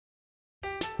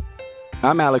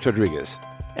I'm Alex Rodriguez.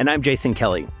 And I'm Jason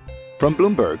Kelly. From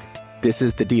Bloomberg, this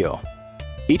is The Deal.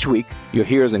 Each week, you'll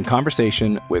hear us in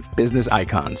conversation with business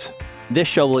icons. This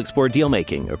show will explore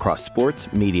deal-making across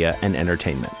sports, media, and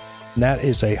entertainment. That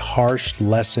is a harsh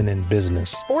lesson in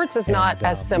business. Sports is not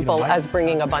as simple as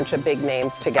bringing a bunch of big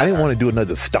names together. I didn't want to do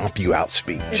another stomp you out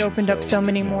speech. It opened up so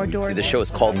many more doors. The show is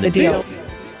called The Deal.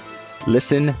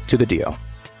 Listen to The Deal.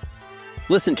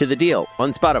 Listen to The Deal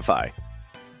on Spotify.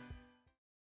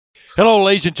 Hello,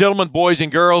 ladies and gentlemen, boys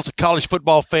and girls, college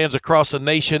football fans across the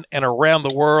nation and around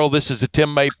the world. This is the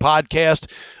Tim May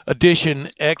Podcast, edition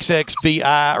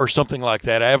XXVI or something like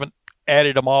that. I haven't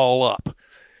added them all up.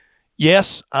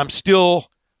 Yes, I'm still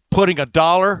putting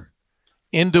 $1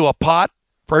 into a pot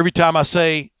for every time I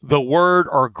say the word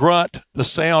or grunt the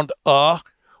sound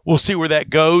We'll see where that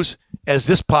goes as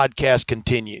this podcast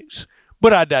continues.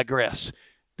 But I digress.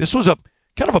 This was a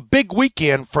kind of a big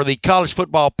weekend for the college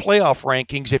football playoff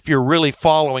rankings if you're really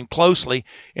following closely.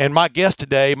 And my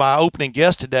opening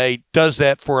guest today, does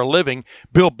that for a living,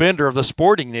 Bill Bender of the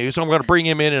Sporting News. I'm going to bring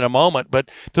him in a moment. But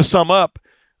to sum up,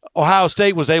 Ohio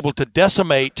State was able to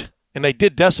decimate, and they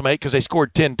did decimate because they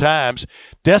scored 10 times,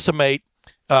 decimate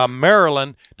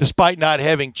Maryland despite not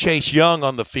having Chase Young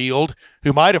on the field,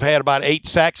 who might have had about 8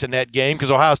 sacks in that game because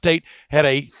Ohio State had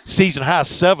a season-high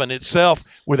 7 itself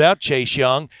without Chase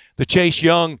Young. The Chase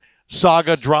Young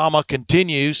saga drama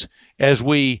continues as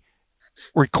we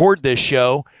record this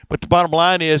show. But the bottom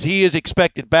line is he is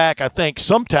expected back, I think,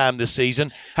 sometime this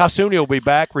season. How soon he'll be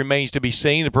back remains to be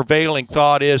seen. The prevailing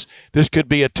thought is this could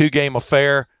be a 2-game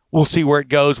affair. We'll see where it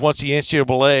goes once the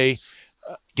NCAA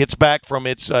gets back from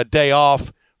its day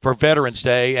off for Veterans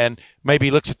Day and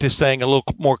maybe looks at this thing a little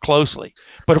more closely.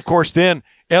 But, of course, then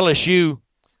LSU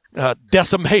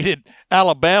decimated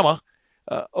Alabama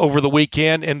over the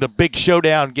weekend in the big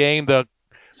showdown game.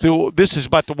 This is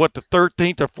about the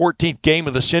 13th or 14th game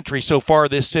of the century so far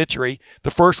this century.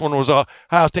 The first one was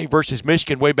Ohio State versus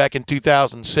Michigan way back in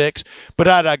 2006. But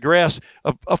I digress.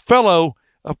 A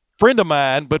friend of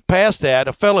mine, but past that,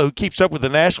 a fellow who keeps up with the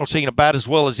national scene about as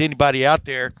well as anybody out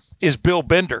there is Bill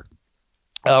Bender.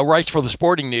 Writes for the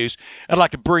Sporting News. I'd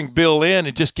like to bring Bill in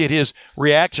and just get his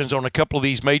reactions on a couple of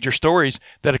these major stories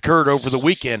that occurred over the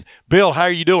weekend. Bill, how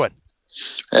are you doing?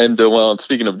 And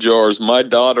speaking of jars, my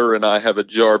daughter and I have a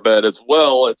jar bet as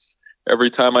well. It's every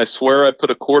time I swear I put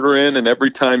a quarter in, and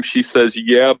every time she says,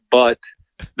 yeah, but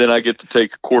then I get to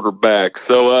take a quarter back.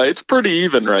 So it's pretty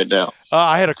even right now.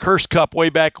 I had a curse cup way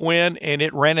back when, and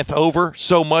it ranneth over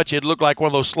so much it looked like one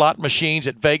of those slot machines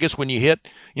at Vegas when you hit,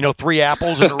 3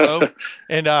 apples in a row.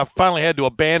 And I finally had to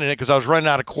abandon it because I was running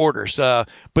out of quarters.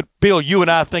 But Bill, you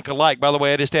and I think alike. By the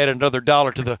way, I just added another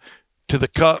 $1 to the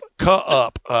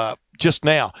cup just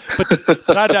now.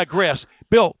 But I digress.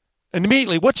 Bill,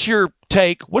 immediately, what's your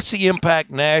take? What's the impact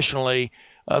nationally,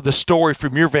 the story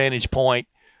from your vantage point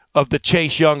of the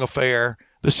Chase Young affair,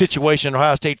 the situation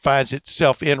Ohio State finds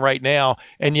itself in right now,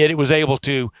 and yet it was able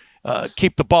to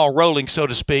keep the ball rolling, so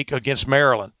to speak, against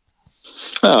Maryland?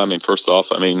 First off,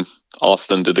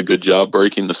 Austin did a good job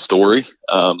breaking the story.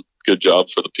 Good job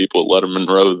for the people at Letterman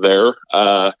Row there.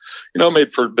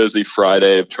 Made for a busy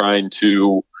Friday of trying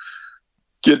to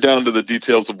get down to the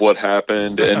details of what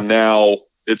happened, and now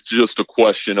it's just a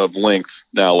question of length.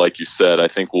 Now, like you said, I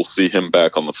think we'll see him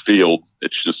back on the field.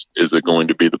 It's just, is it going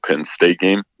to be the Penn State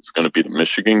game? Is it going to be the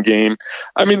Michigan game?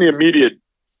 The immediate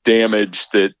damage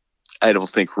that I don't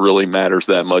think really matters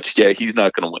that much. Yeah, he's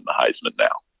not going to win the Heisman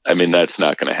now. That's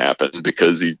not going to happen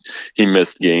because he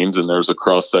missed games, and there's a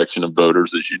cross-section of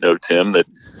voters, as you know, Tim, that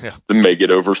may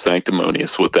get over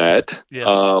sanctimonious with that. Yes.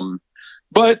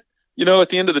 But, at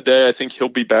the end of the day, I think he'll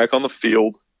be back on the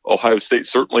field. Ohio State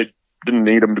certainly didn't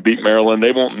need him to beat Maryland.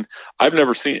 They won't. Have you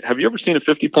ever seen a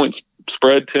 50-point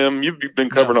spread, Tim? You've been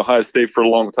covering Ohio State for a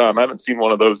long time. I haven't seen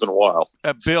one of those in a while.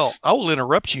 Bill, I will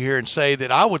interrupt you here and say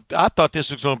that I thought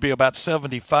this was going to be about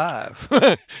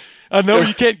 75. I know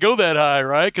you can't go that high,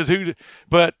 right?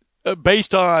 But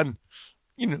based on,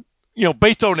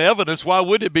 based on evidence, why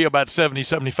would it be about 70,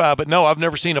 75? But no, I've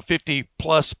never seen a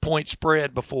 50-plus point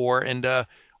spread before, and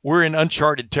we're in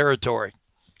uncharted territory.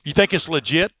 You think it's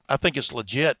legit? I think it's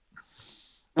legit.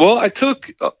 Well, I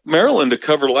took Maryland to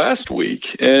cover last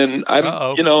week, and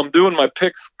I'm doing my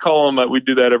picks column. We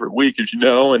do that every week, as you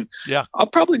know, and I'm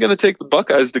probably going to take the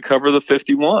Buckeyes to cover the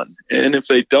 51. And if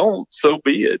they don't, so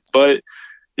be it. But,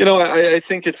 I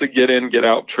think it's a get in, get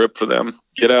out trip for them.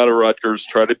 Get out of Rutgers,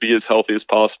 try to be as healthy as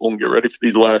possible, and get ready for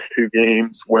these last 2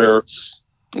 games where,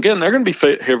 again, they're going to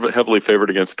be heavily favored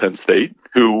against Penn State,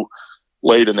 who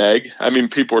laid an egg.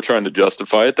 People are trying to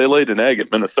justify it. They laid an egg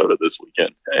at Minnesota this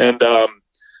weekend. And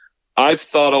I've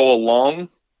thought all along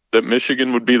that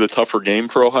Michigan would be the tougher game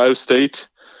for Ohio State,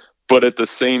 but at the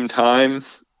same time,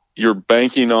 you're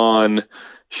banking on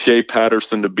Shea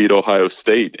Patterson to beat Ohio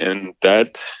State, and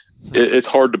it's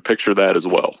hard to picture that as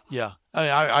well. Yeah,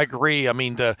 I agree. I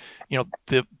mean,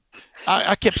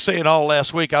 I kept saying all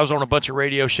last week, I was on a bunch of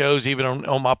radio shows, even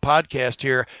on my podcast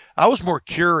here. I was more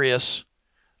curious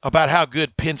about how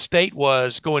good Penn State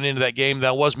was going into that game than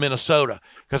I was Minnesota,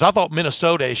 because I thought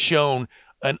Minnesota has shown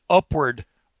an upward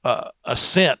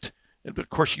ascent. Of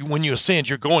course, when you ascend,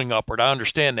 you're going upward. I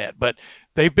understand that. But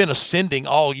they've been ascending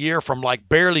all year from like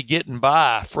barely getting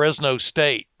by Fresno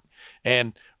State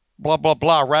and blah, blah,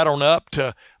 blah, right on up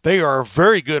to they are a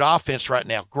very good offense right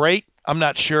now. Great. I'm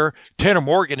not sure. Tanner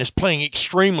Morgan is playing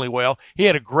extremely well. He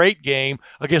had a great game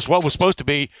against what was supposed to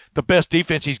be the best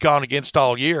defense he's gone against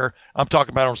all year. I'm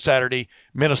talking about on Saturday,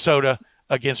 Minnesota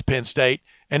against Penn State.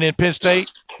 And then Penn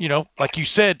State, like you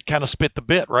said, kind of spit the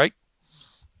bit, right?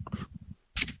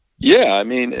 Yeah, I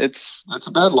mean, it's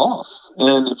a bad loss.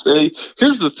 And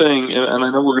here's the thing, and I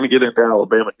know we're going to get into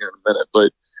Alabama here in a minute,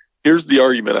 but here's the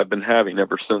argument I've been having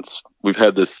ever since we've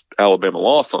had this Alabama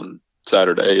loss on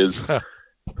Saturday is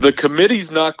the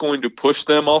committee's not going to push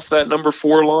them off that number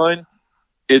 4 line.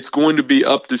 It's going to be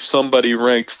up to somebody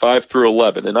ranked 5 through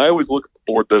 11. And I always look at the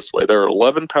board this way. There are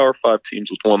 11 Power 5 teams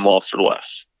with 1 loss or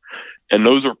less. And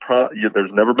those are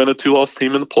there's never been a 2-loss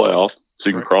team in the playoff, so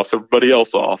you can cross everybody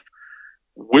else off.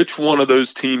 Which one of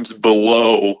those teams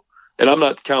below, and I'm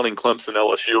not counting Clemson,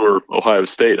 LSU, or Ohio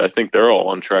State. I think they're all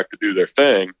on track to do their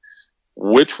thing.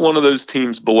 Which one of those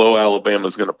teams below Alabama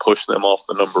is going to push them off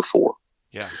the number 4?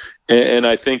 Yeah. And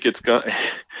I think it's going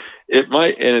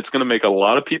to make a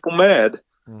lot of people mad,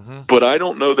 but I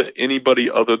don't know that anybody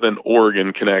other than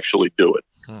Oregon can actually do it.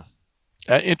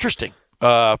 Interesting.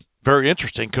 Very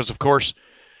interesting because, of course,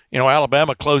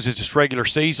 Alabama closes its regular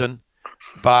season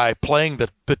by playing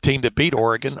the team that beat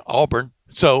Oregon, Auburn.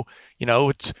 So,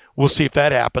 we'll see if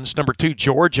that happens. Number 2,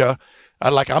 Georgia.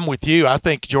 I'm with you. I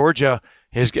think Georgia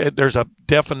there's a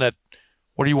definite,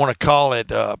 what do you want to call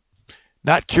it?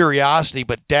 Not curiosity,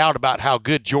 but doubt about how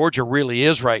good Georgia really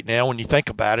is right now when you think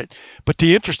about it. But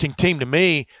the interesting team to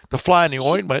me, the fly in the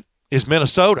ointment, is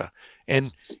Minnesota.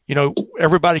 And,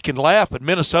 everybody can laugh, but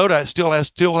Minnesota still has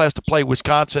to play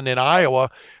Wisconsin and Iowa.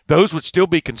 Those would still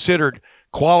be considered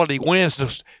quality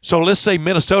wins. So let's say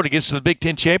Minnesota gets to the Big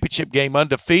Ten championship game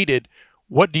undefeated.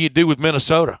 What do you do with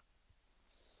Minnesota?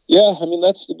 Yeah, I mean,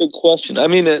 that's the big question. I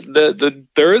mean,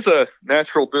 there is a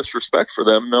natural disrespect for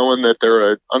them knowing that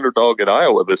they're an underdog at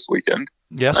Iowa this weekend.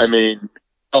 Yes. I mean,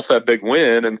 off that big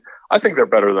win, and I think they're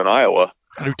better than Iowa.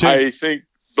 I do too. I think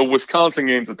the Wisconsin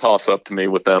game's a toss-up to me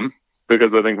with them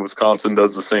because I think Wisconsin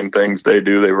does the same things they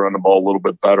do. They run the ball a little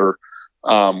bit better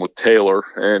with Taylor.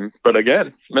 But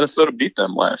again, Minnesota beat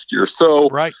them last year. So,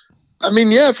 right. I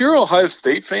mean, yeah, if you're an Ohio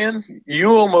State fan,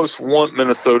 you almost want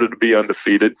Minnesota to be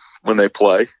undefeated when they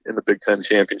play in the Big Ten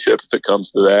championship if it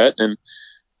comes to that. And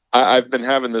I've been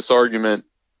having this argument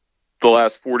the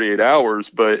last 48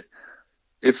 hours, but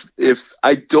if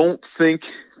I don't think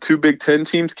 2 Big Ten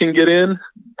teams can get in,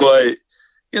 but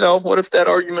what if that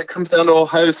argument comes down to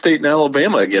Ohio State and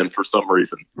Alabama again for some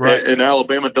reason? Right. And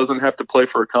Alabama doesn't have to play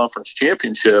for a conference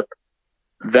championship.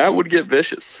 That would get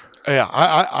vicious. Yeah,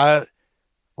 I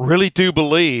really do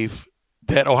believe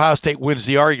that Ohio State wins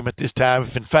the argument this time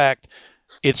if, in fact,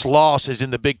 its loss is in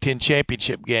the Big Ten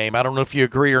championship game. I don't know if you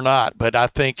agree or not, but I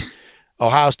think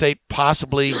Ohio State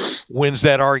possibly wins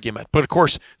that argument. But, of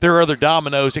course, there are other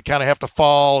dominoes that kind of have to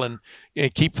fall and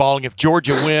keep falling. If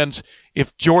Georgia wins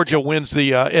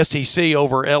the SEC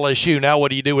over LSU, now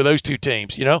what do you do with those 2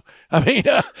 teams? I mean,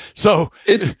 so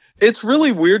it's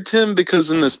really weird, Tim, because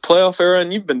in this playoff era,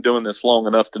 and you've been doing this long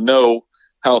enough to know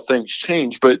how things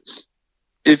change, but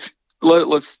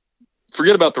let's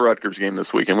forget about the Rutgers game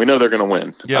this weekend. We know they're going to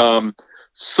win. Yeah.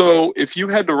 So if you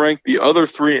had to rank the other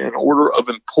 3 in order of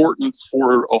importance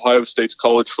for Ohio State's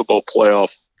college football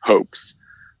playoff hopes,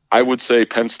 I would say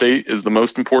Penn State is the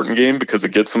most important game because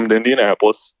it gets them to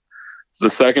Indianapolis. The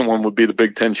second one would be the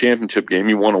Big Ten championship game.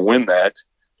 You want to win that.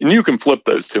 And you can flip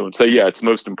those 2 and say, yeah, it's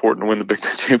most important to win the Big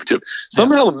Ten championship.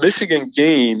 Somehow the Michigan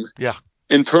game,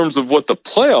 in terms of what the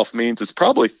playoff means, is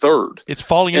probably 3rd. It's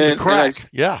falling into cracks.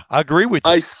 I agree with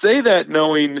you. I say that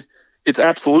knowing it's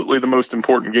absolutely the most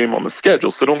important game on the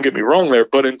schedule, so don't get me wrong there.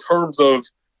 But in terms of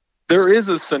there is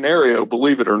a scenario,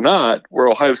 believe it or not, where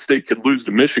Ohio State could lose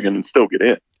to Michigan and still get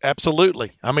in.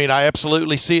 Absolutely. I mean, I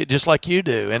absolutely see it just like you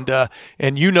do. And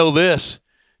this,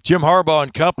 Jim Harbaugh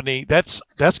and company, that's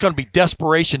going to be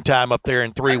desperation time up there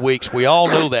in 3 weeks. We all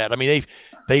know that. I mean,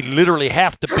 they literally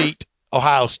have to beat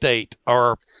Ohio State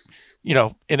or,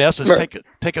 in essence,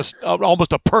 take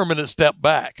almost a permanent step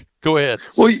back. Go ahead.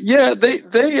 Well, yeah,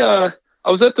 I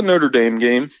was at the Notre Dame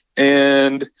game,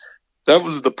 and that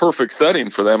was the perfect setting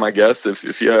for them, I guess.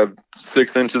 If you have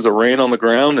 6 inches of rain on the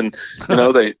ground, and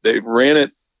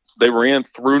they ran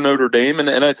through Notre Dame, and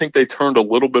I think they turned a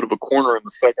little bit of a corner in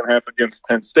the second half against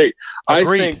Penn State.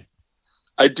 Agreed.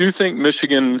 I do think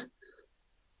Michigan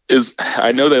is.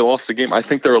 I know they lost the game. I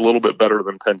think they're a little bit better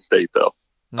than Penn State, though.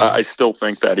 I still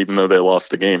think that, even though they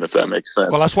lost the game, if that makes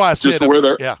sense. Well, that's why I said just where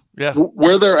they're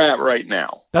where they're at right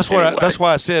now. That's why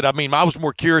I said. I mean, I was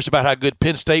more curious about how good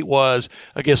Penn State was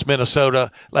against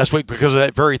Minnesota last week because of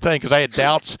that very thing. Because I had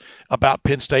doubts about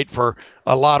Penn State for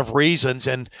a lot of reasons,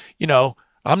 and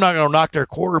I'm not going to knock their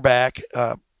quarterback.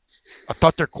 I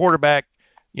thought their quarterback,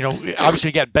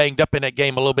 obviously got banged up in that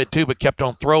game a little bit too, but kept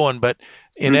on throwing. But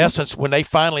in essence, when they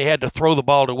finally had to throw the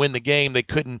ball to win the game, they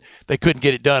couldn't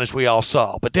get it done, as we all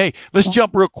saw. But hey, let's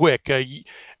jump real quick.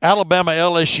 Alabama,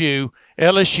 LSU.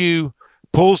 LSU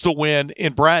pulls the win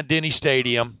in Bryant-Denny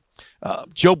Stadium.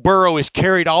 Joe Burrow is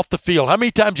carried off the field. How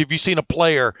many times have you seen a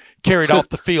player carried off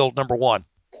the field, number one?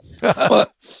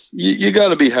 Well, you got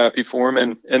to be happy for him,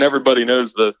 and everybody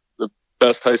knows the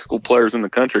best high school players in the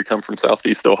country come from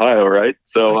Southeast Ohio, right?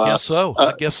 So I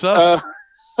guess so.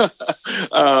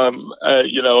 I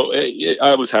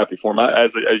was happy for him.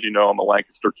 As you know, I'm a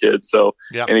Lancaster kid, so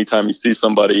anytime you see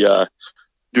somebody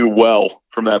do well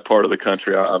from that part of the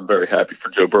country, I'm very happy for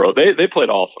Joe Burrow. They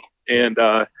played awesome, and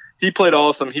he played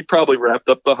awesome. He probably wrapped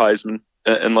up the Heisman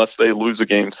unless they lose a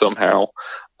game somehow.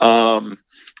 And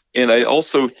I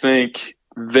also think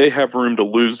they have room to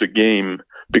lose a game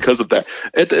because of that.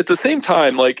 At the same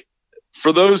time, like,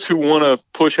 for those who want to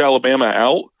push Alabama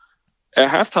out, at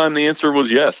halftime the answer was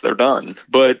yes, they're done.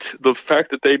 But the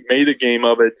fact that they made a game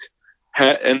of it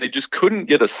and they just couldn't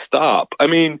get a stop. I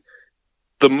mean,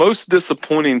 the most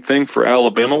disappointing thing for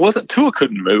Alabama wasn't Tua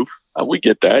couldn't move. We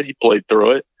get that. He played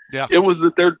through it. Yeah. It was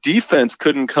that their defense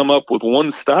couldn't come up with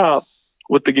one stop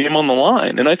with the game on the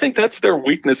line. And I think that's their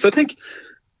weakness. I think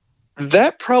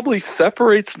that probably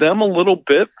separates them a little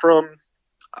bit from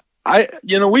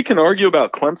we can argue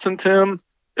about Clemson, Tim,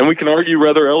 and we can argue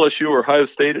whether LSU or Ohio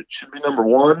State should be number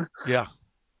one. Yeah.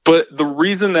 But the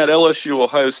reason that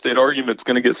LSU-Ohio State argument is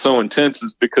going to get so intense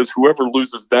is because whoever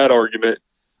loses that argument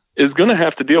is going to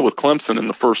have to deal with Clemson in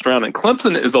the first round. And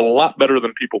Clemson is a lot better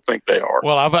than people think they are.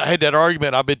 Well, I've had that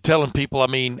argument. I've been telling people,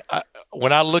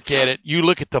 when I look at it, you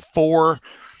look at the 4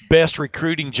 best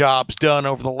recruiting jobs done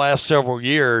over the last several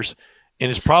years, and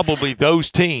it's probably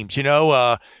those teams,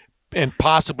 and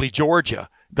possibly Georgia,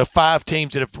 the 5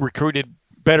 teams that have recruited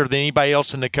better than anybody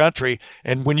else in the country.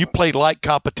 And when you play like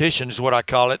competition is what I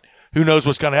call it, who knows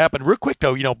what's going to happen. Real quick,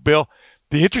 though, Bill,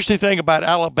 the interesting thing about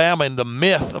Alabama and the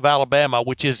myth of Alabama,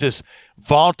 which is this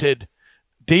vaunted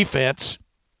defense,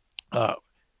 the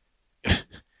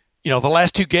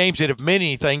last 2 games that have meant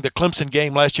anything, the Clemson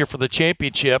game last year for the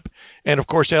championship, and, of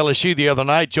course, LSU the other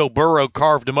night, Joe Burrow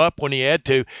carved him up when he had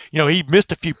to. He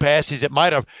missed a few passes that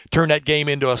might have turned that game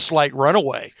into a slight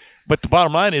runaway. But the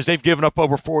bottom line is they've given up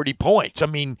over 40 points. I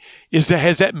mean, has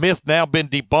that myth now been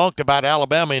debunked about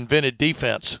Alabama invented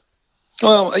defense?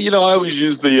 Well, I always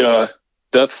use the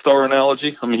Death Star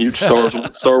analogy. I'm a huge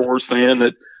Star Wars fan.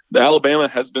 That Alabama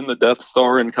has been the Death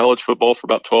Star in college football for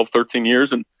about 12, 13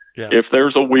 years, and if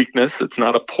there's a weakness, it's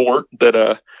not a port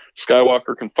that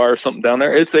Skywalker can fire something down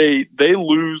there. They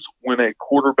lose when a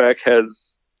quarterback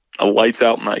has a lights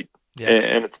out night. Yeah.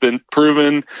 And it's been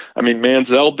proven. I mean,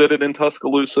 Manziel did it in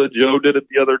Tuscaloosa. Joe did it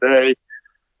the other day.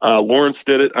 Lawrence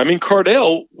did it. I mean,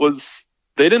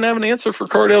 they didn't have an answer for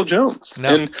Cardale Jones.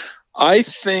 No. And I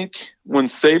think when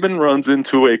Saban runs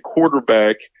into a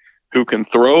quarterback who can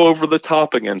throw over the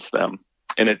top against them,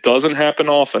 and it doesn't happen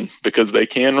often because they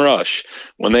can rush,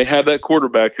 when they have that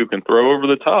quarterback who can throw over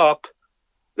the top,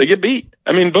 they get beat.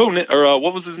 I mean,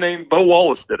 what was his name? Bo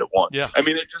Wallace did it once. Yeah. I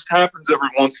mean, it just happens every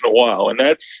once in a while, and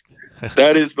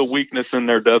that is the weakness in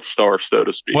their Death Star, so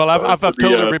to speak. Well, I've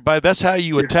told everybody that's how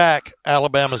you attack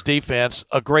Alabama's defense.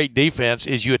 A great defense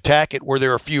is you attack it where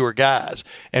there are fewer guys,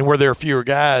 and where there are fewer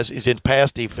guys is in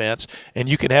pass defense, and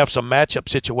you can have some matchup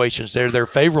situations there. They're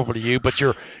favorable to you, but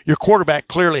your quarterback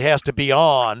clearly has to be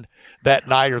on that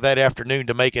night or that afternoon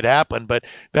to make it happen. But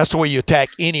that's the way you attack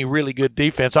any really good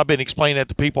defense. I've been explaining that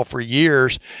to people for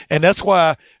years, and that's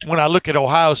why when I look at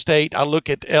Ohio State, I look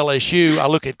at LSU, I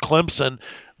look at Clemson,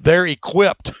 they're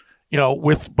equipped,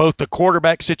 with both the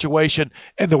quarterback situation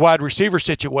and the wide receiver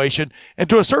situation, and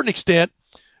to a certain extent,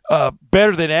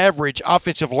 better than average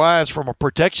offensive lines from a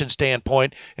protection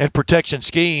standpoint and protection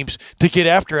schemes to get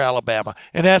after Alabama.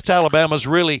 And that's Alabama's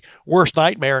really worst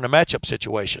nightmare in a matchup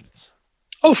situation.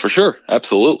 Oh, for sure.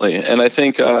 Absolutely. And I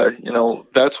think,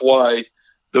 that's why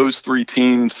those three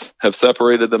teams have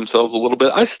separated themselves a little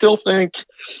bit. I still think,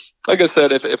 like I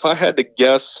said, if I had to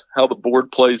guess how the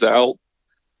board plays out,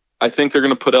 I think they're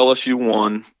going to put LSU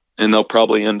 1, and they'll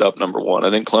probably end up number 1. I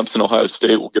think Clemson, Ohio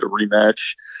State will get a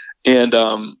rematch. And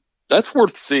that's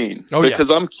worth seeing because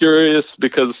I'm curious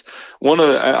because one of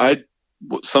the,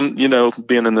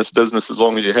 being in this business as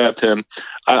long as you have, Tim,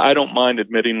 I don't mind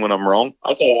admitting when I'm wrong.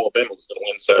 I thought Alabama was going to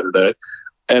win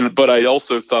Saturday. But I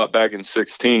also thought back in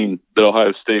 2016 that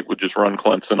Ohio State would just run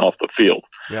Clemson off the field.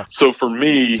 Yeah. So for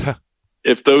me,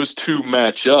 if those two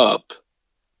match up,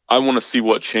 I want to see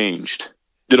what changed.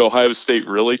 Did Ohio State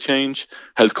really change?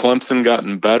 Has Clemson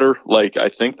gotten better? Like I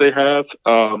think they have.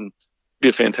 Be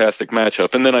a fantastic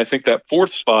matchup. And then I think that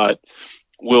fourth spot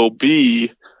will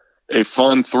be a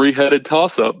fun three-headed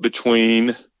toss-up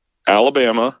between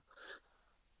Alabama,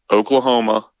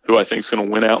 Oklahoma, who I think is going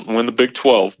to win out and win the Big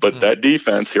 12. But that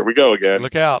defense, here we go again.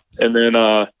 Look out. And then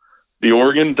the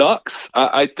Oregon Ducks.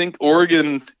 I think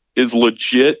Oregon is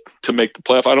legit to make the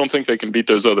playoff. I don't think they can beat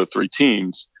those other three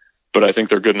teams, but I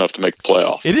think they're good enough to make the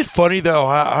playoff. It is funny, though,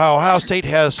 how Ohio State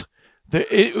has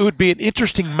it would be an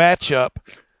interesting matchup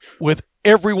with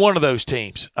every one of those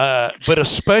teams, but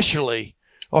especially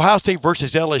Ohio State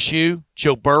versus LSU.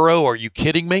 Joe Burrow, are you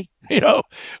kidding me?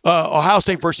 Ohio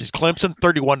State versus Clemson,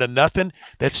 31-0.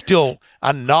 That's still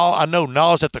I know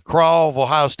gnaws at the craw of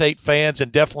Ohio State fans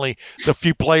and definitely the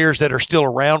few players that are still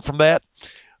around from that.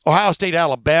 Ohio State,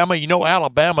 Alabama.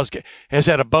 Alabama has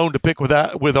had a bone to pick with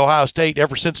Ohio State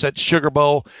ever since that Sugar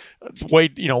Bowl, way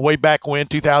back when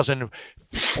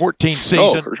 2014 season.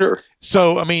 Oh, for sure.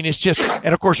 So I mean, it's just,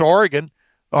 and of course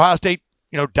Ohio State,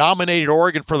 dominated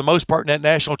Oregon for the most part in that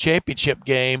national championship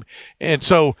game, and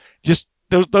so just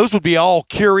those would be all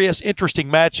curious, interesting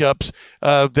matchups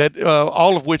that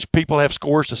all of which people have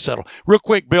scores to settle. Real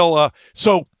quick, Bill.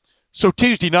 So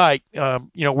Tuesday night,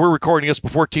 we're recording this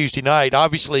before Tuesday night.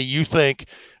 Obviously, you think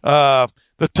the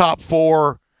top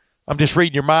four, I'm just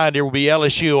reading your mind, there will be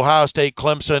LSU, Ohio State,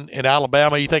 Clemson, and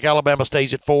Alabama. You think Alabama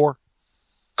stays at 4?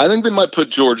 I think they might put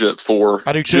Georgia at 4.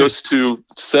 I do too. Just to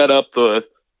set up the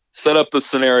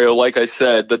scenario, like I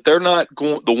said, that they're not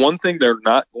going. The one thing they're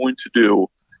not going to do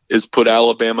is put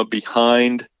Alabama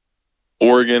behind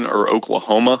Oregon or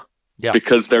Oklahoma,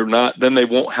 because they're not. Then they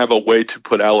won't have a way to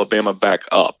put Alabama back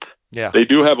up. Yeah, they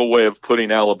do have a way of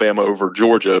putting Alabama over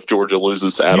Georgia if Georgia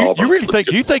loses at all. Do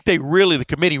you think the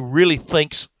committee really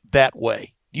thinks that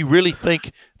way? You really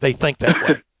think they think that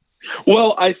way?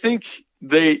 Well, I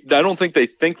don't think they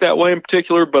think that way in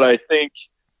particular, but I think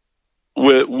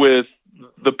with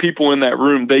the people in that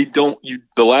room, the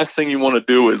last thing you want to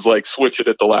do is like switch it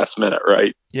at the last minute,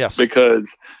 right? Yes.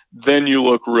 Because then you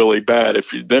look really bad.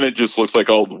 Then it just looks like,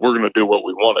 oh, we're going to do what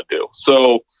we want to do.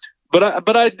 So,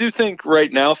 but I do think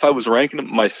right now, if I was ranking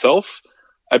them myself,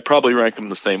 I'd probably rank them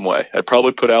the same way. I'd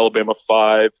probably put Alabama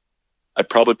 5. I'd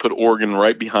probably put Oregon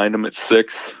right behind them at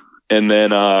 6. And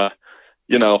then, I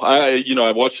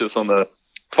watched this on the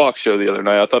Fox show the other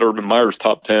night. I thought Urban Meyer's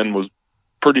top 10 was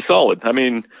pretty solid. I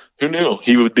mean, who knew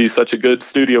he would be such a good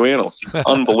studio analyst? He's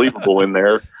unbelievable in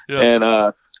there. Yeah. And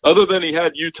other than he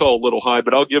had Utah a little high,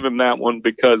 but I'll give him that one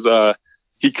because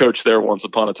he coached there once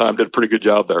upon a time, did a pretty good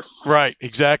job there. Right,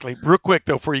 exactly. Real quick,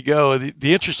 though, before you go,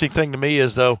 the interesting thing to me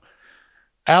is, though,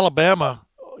 Alabama,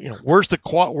 where's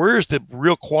the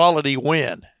real quality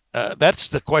win? That's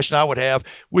the question I would have.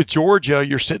 With Georgia,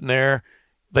 you're sitting there.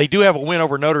 They do have a win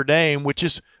over Notre Dame, which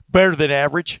is better than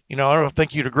average. I don't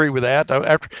think you'd agree with that.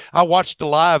 After I watched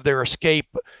their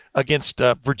escape against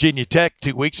Virginia Tech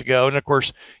 2 weeks ago, and of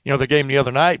course, their game the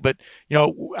other night. But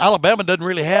Alabama doesn't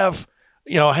really have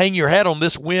hang your hat on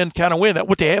this win kind of win. That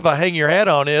what they have a hang your hat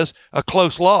on is a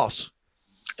close loss.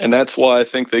 And that's why I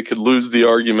think they could lose the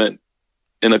argument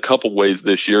in a couple ways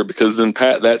this year, because in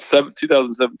that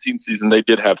 2017 season they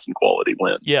did have some quality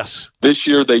wins. Yes. This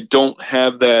year they don't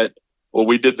have that. Well,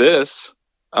 we did this.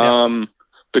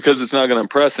 Because it's not going to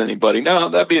impress anybody. Now,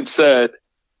 that being said,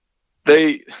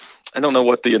 I don't know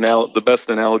what the best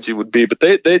analogy would be, but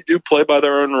they do play by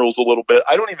their own rules a little bit.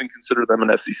 I don't even consider them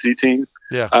an SEC team.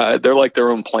 Yeah. They're like their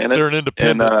own planet. They're an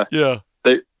independent.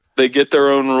 They get their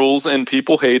own rules, and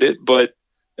people hate it,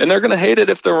 and they're going to hate it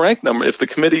if they're ranked if the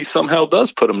committee somehow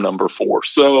does put them number 4.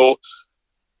 So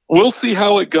we'll see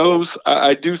how it goes.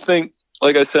 I do think,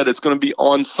 like I said, it's going to be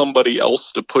on somebody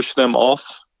else to push them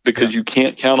off, because you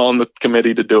can't count on the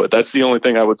committee to do it. That's the only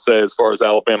thing I would say as far as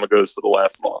Alabama goes for the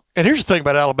last month. And here's the thing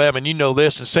about Alabama, and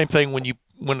this, and same thing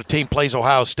when a team plays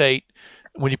Ohio State,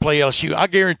 when you play LSU, I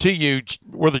guarantee you,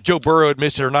 whether Joe Burrow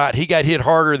admits it or not, he got hit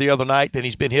harder the other night than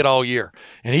he's been hit all year.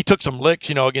 And he took some licks,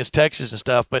 against Texas and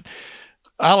stuff. But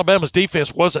Alabama's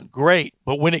defense wasn't great,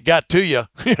 but when it got to you,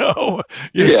 you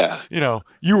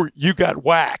got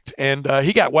whacked, and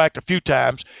he got whacked a few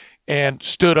times and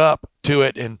stood up to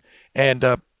it and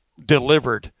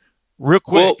delivered real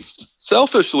quick. Well,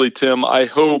 selfishly, Tim, I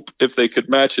hope if they could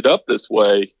match it up this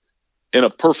way, in a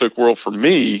perfect world for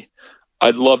me,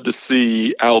 I'd love to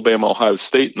see Alabama, Ohio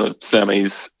State in the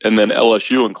semis, and then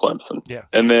LSU and Clemson. Yeah.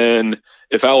 And then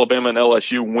if Alabama and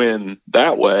LSU win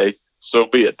that way, so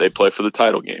be it. They play for the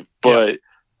title game. But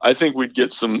I think we'd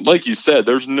get some, like you said,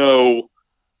 there's no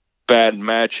bad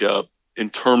matchup in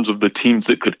terms of the teams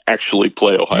that could actually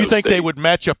play Ohio State. Do you think they would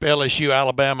match up LSU,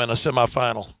 Alabama in a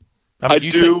semifinal? I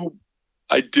do.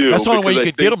 That's the only way you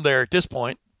could get them there at this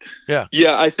point. Yeah.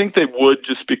 Yeah, I think they would,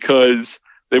 just because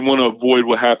they want to avoid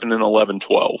what happened in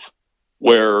 11-12,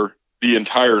 where the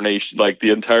entire nation, like the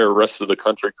entire rest of the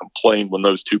country, complained when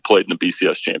those two played in the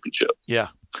BCS championship. Yeah.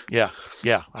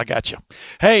 I got you.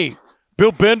 Hey,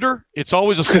 Bill Bender, it's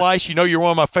always a slice. You know, you're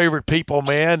one of my favorite people,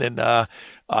 man, and I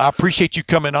appreciate you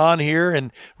coming on here.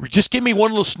 And just give me one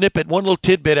little snippet, one little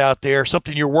tidbit out there,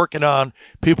 something you're working on,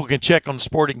 people can check on the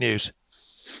Sporting News.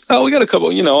 Oh, we got a couple.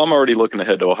 I'm already looking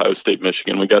ahead to Ohio State,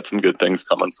 Michigan. We got some good things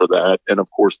coming for that. And,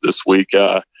 of course, this week,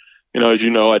 as you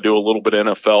know, I do a little bit of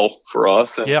NFL for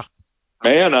us. And,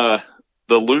 man,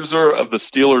 the loser of the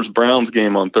Steelers-Browns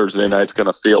game on Thursday night is going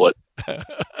to feel it.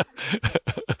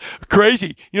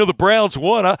 Crazy. The Browns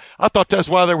won. I thought that's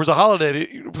why there was a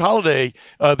holiday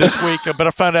this week, but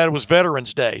I found out it was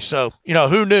Veterans Day. So,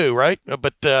 who knew, right?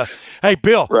 But, hey,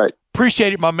 Bill. Right.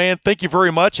 Appreciate it, my man. Thank you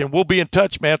very much, and we'll be in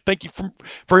touch, man. Thank you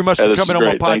very much for coming on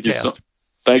my podcast.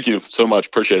 Thank you so much.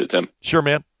 Appreciate it, Tim. Sure,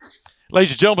 man.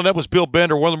 Ladies and gentlemen, that was Bill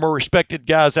Bender, one of the more respected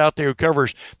guys out there who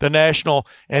covers the national,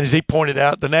 and as he pointed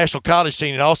out, the national college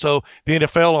scene and also the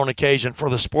NFL on occasion for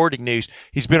the Sporting News.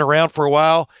 He's been around for a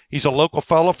while. He's a local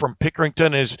fellow from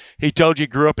Pickerington, as he told you,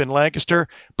 grew up in Lancaster,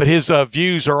 but his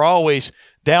views are always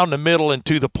down the middle and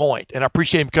to the point, and I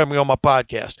appreciate him coming on my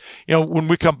podcast. When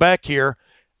we come back here,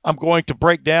 I'm going to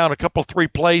break down a couple of 3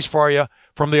 plays for you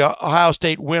from the Ohio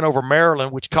State win over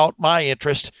Maryland, which caught my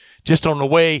interest just on the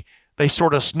way they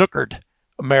sort of snookered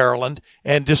Maryland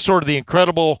and just sort of the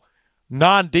incredible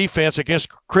non-defense against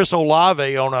Chris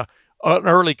Olave on an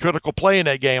early critical play in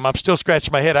that game. I'm still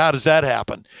scratching my head. How does that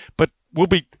happen? But we'll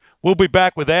be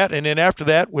back with that, and then after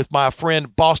that with my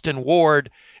friend Boston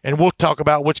Ward, and we'll talk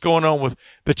about what's going on with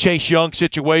the Chase Young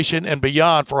situation and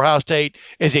beyond for Ohio State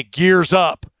as it gears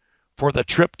up for the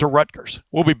trip to Rutgers.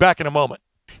 We'll be back in a moment.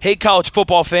 Hey, college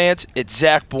football fans, it's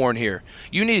Zach Bourne here.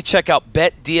 You need to check out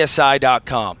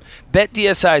BetDSI.com.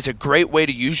 BetDSI is a great way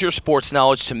to use your sports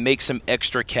knowledge to make some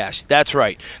extra cash. That's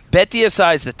right.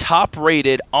 BetDSI is the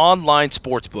top-rated online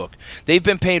sportsbook. They've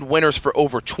been paying winners for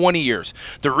over 20 years.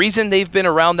 The reason they've been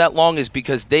around that long is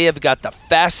because they have got the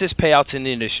fastest payouts in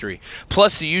the industry.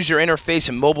 Plus, the user interface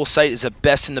and mobile site is the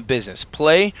best in the business.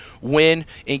 Play, win,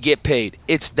 and get paid.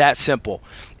 It's that simple.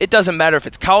 It doesn't matter if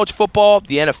it's college football,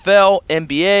 the NFL,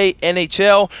 NBA,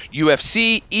 NHL,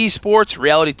 UFC, esports,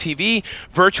 reality TV,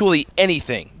 virtually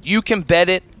anything. You can bet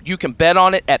it. You can bet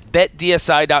on it at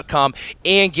BetDSI.com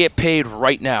and get paid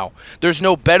right now. There's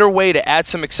no better way to add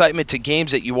some excitement to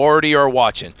games that you already are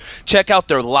watching. Check out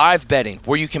their live betting,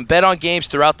 where you can bet on games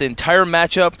throughout the entire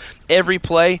matchup, every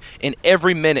play, and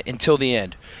every minute until the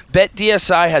end.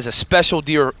 BetDSI has a special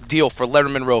deal for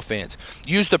Letterman Row fans.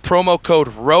 Use the promo code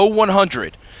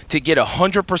ROW100 to get a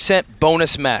 100%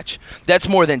 bonus match. That's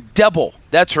more than double.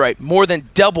 That's right, more than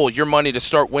double your money to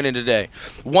start winning today.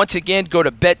 Once again, go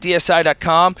to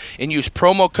BetDSI.com and use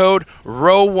promo code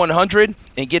ROW100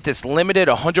 and get this limited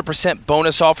 100%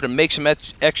 bonus offer to make some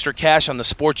extra cash on the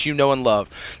sports you know and love.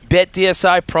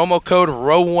 BetDSI, promo code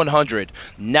ROW100.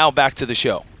 Now back to the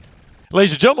show.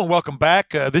 Ladies and gentlemen, welcome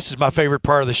back. This is my favorite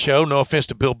part of the show. No offense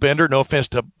to Bill Bender, no offense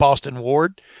to Boston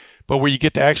Ward, but where you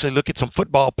get to actually look at some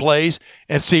football plays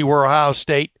and see where Ohio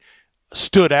State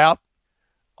stood out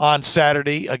on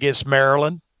Saturday against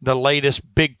Maryland, the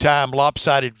latest big-time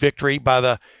lopsided victory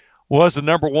was the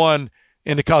number one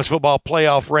in the college football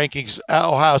playoff rankings.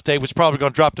 Ohio State was probably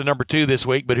going to drop to number 2 this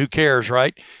week, but who cares,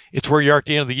 right? It's where you are at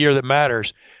the end of the year that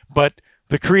matters. But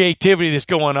the creativity that's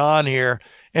going on here,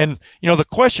 and, the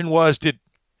question was, did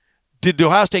the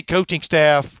Ohio State coaching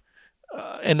staff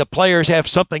and the players have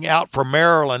something out for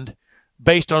Maryland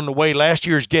based on the way last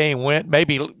year's game went,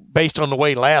 maybe based on the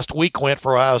way last week went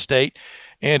for Ohio State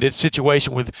and its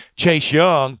situation with Chase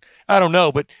Young? I don't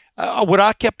know, but what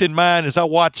I kept in mind as I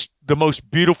watched the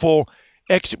most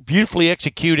beautifully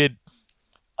executed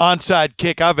onside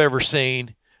kick I've ever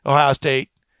seen Ohio State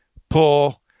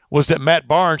pull was that Matt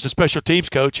Barnes, the special teams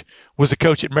coach, was a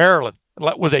coach at Maryland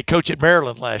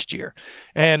last year.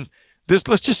 And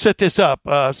let's just set this up.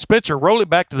 Spencer, roll it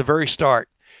back to the very start.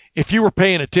 If you were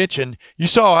paying attention, you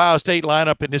saw Ohio State line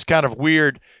up in this kind of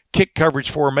weird kick coverage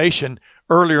formation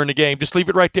earlier in the game. Just leave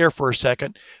it right there for a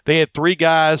second. They had 3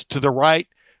 guys to the right,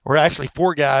 or actually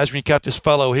 4 guys when you got this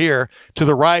fellow here to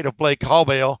the right of Blake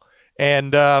Hallbell.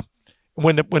 And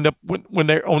when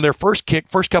they're on their first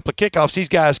couple of kickoffs, these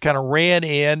guys kind of ran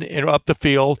in and up the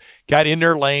field, got in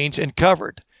their lanes and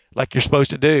covered like you're supposed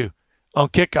to do on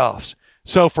kickoffs.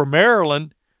 So for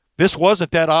Maryland, this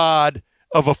wasn't that odd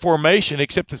of a formation,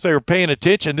 except if they were paying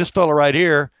attention. This fellow right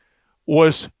here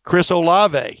was Chris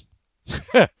Olave.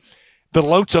 The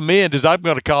lonesome end, as I'm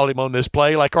going to call him on this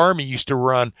play, like Army used to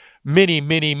run many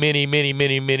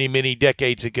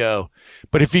decades ago.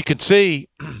 But if you can see,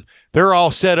 they're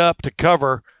all set up to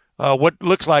cover what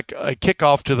looks like a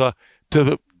kickoff to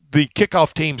the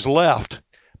kickoff team's left.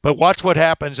 But watch what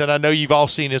happens, and I know you've all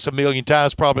seen this a million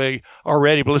times probably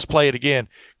already, but let's play it again.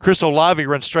 Chris Olave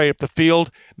runs straight up the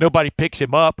field. Nobody picks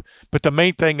him up. But the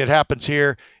main thing that happens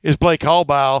here is Blake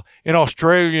Hallbell, in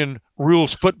Australian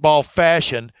rules football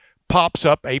fashion, pops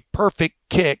up a perfect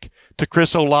kick to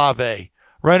Chris Olave.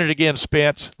 Run it again,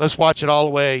 Spence. Let's watch it all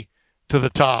the way to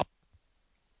the top.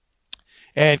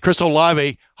 And Chris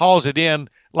Olave hauls it in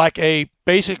like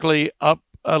basically a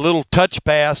little touch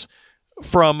pass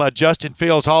from Justin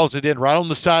Fields, hauls it in right on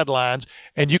the sidelines.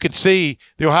 And you can see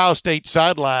the Ohio State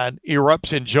sideline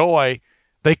erupts in joy.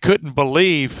 They couldn't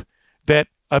believe that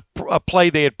a play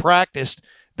they had practiced,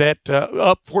 that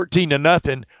up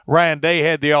 14-0, Ryan Day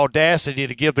had the audacity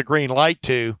to give the green light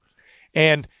to.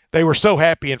 And they were so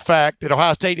happy, in fact, that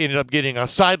Ohio State ended up getting a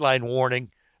sideline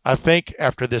warning, I think,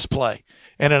 after this play.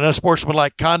 And an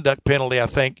unsportsmanlike conduct penalty, I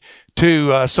think,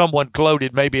 to someone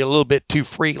gloated maybe a little bit too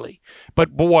freely.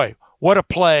 But, boy, what a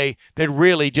play that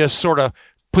really just sort of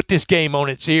put this game on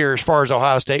its ear as far as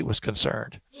Ohio State was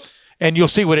concerned. And you'll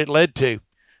see what it led to.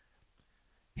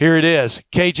 Here it is,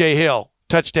 K.J. Hill.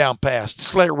 Touchdown pass.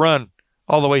 Just let it run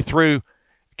all the way through.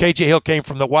 K.J. Hill came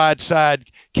from the wide side,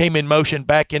 came in motion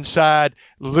back inside,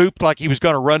 looped like he was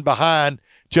going to run behind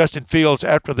Justin Fields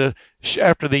after the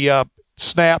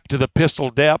snap to the pistol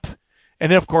depth.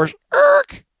 And then, of course,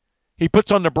 he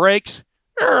puts on the brakes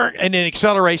and then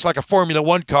accelerates like a Formula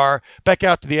One car back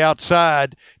out to the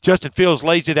outside. Justin Fields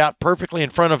lays it out perfectly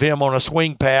in front of him on a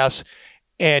swing pass,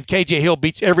 and K.J. Hill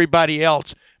beats everybody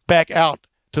else back out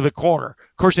to the corner.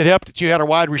 Of course, it helped that you had a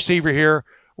wide receiver here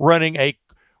running a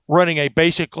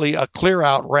basically a clear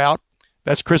out route.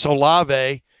 That's Chris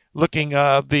Olave looking.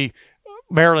 The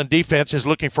Maryland defense is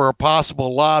looking for a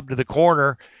possible lob to the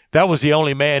corner. That was the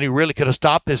only man who really could have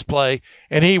stopped this play,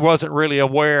 and he wasn't really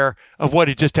aware of what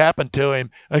had just happened to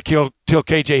him until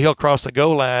K.J. Hill crossed the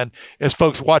goal line, as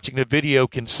folks watching the video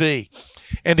can see.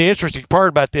 And the interesting part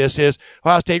about this is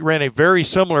Ohio State ran a very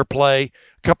similar play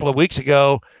a couple of weeks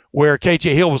ago, where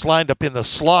K.J. Hill was lined up in the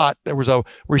slot. There was a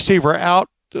receiver out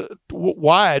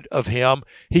wide of him.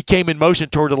 He came in motion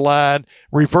toward the line,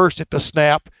 reversed at the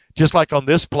snap, just like on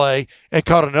this play, and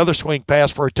caught another swing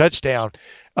pass for a touchdown.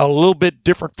 A little bit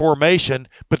different formation,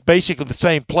 but basically the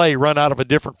same play run out of a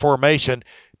different formation.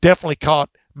 Definitely caught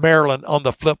Maryland on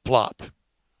the flip-flop.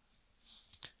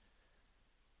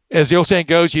 As the old saying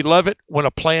goes, you love it when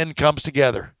a plan comes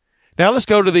together. Now let's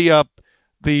go to the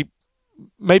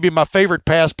maybe my favorite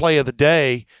pass play of the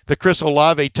day, the Chris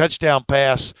Olave touchdown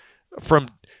pass from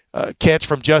catch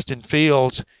from Justin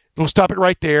Fields. We'll stop it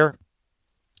right there.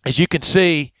 As you can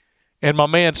see, and my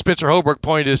man Spencer Holbrook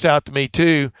pointed this out to me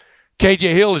too,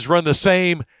 K.J. Hill has run the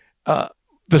same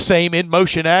in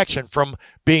motion action from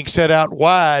being set out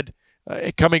wide,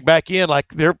 coming back in like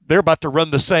they're about to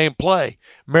run the same play.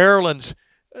 Maryland's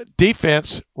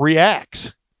defense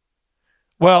reacts.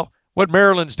 Well, what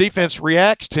Maryland's defense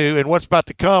reacts to and what's about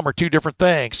to come are two different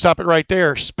things. Stop it right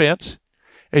there, Spence.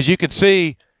 As you can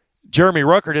see, Jeremy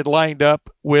Ruckert had lined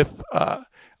up with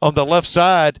on the left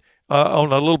side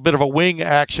on a little bit of a wing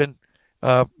action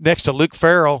next to Luke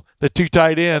Farrell, the two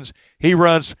tight ends. He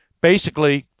runs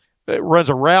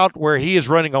a route where he is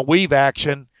running a weave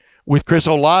action with Chris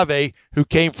Olave, who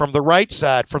came from the right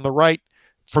side, from the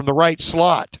right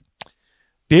slot.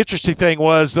 The interesting thing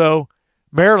was, though,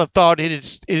 Maryland thought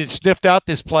it had sniffed out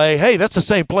this play. Hey, that's the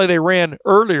same play they ran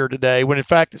earlier today, when in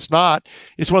fact it's not.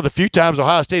 It's one of the few times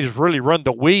Ohio State has really run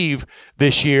the weave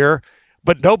this year,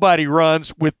 but nobody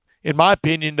runs with, in my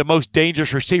opinion, the most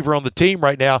dangerous receiver on the team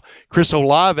right now, Chris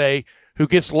Olave, who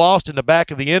gets lost in the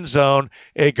back of the end zone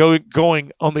and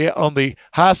going on the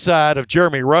high side of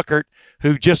Jeremy Ruckert,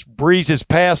 who just breezes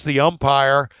past the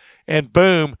umpire, and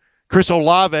boom, Chris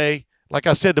Olave, like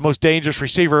I said, the most dangerous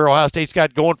receiver Ohio State's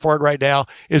got going for it right now,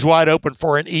 is wide open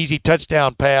for an easy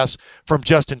touchdown pass from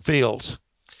Justin Fields.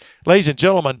 ladies and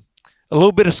gentlemen, a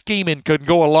little bit of scheming could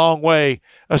go a long way,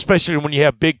 especially when you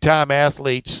have big-time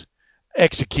athletes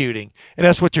executing. And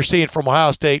that's what you're seeing from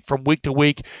Ohio State from week to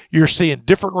week. You're seeing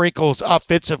different wrinkles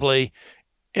offensively.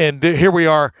 And here we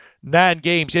are 9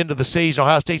 games into the season.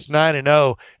 Ohio State's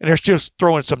 9-0, and they're just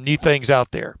throwing some new things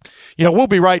out there. We'll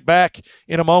be right back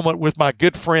in a moment with my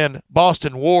good friend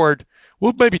Boston Ward.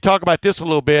 We'll maybe talk about this a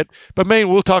little bit, but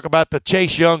mainly we'll talk about the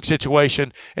Chase Young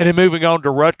situation and then moving on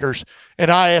to Rutgers. And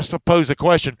I pose the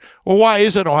question, well, why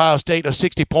isn't Ohio State a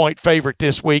 60-point favorite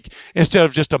this week instead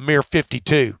of just a mere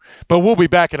 52? But we'll be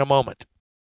back in a moment.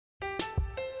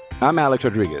 I'm Alex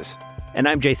Rodriguez. And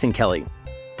I'm Jason Kelly.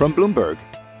 From Bloomberg,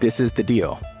 this is The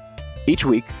Deal. Each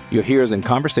week, you'll hear us in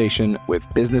conversation with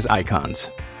business icons.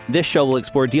 This show will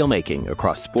explore deal-making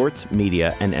across sports,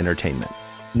 media, and entertainment.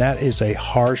 That is a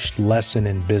harsh lesson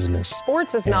in business.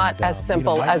 Sports is not as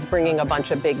simple as bringing a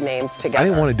bunch of big names together. I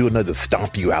didn't want to do another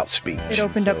stomp you out speech. It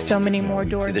opened up so many more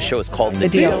doors. The show is called The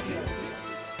Deal.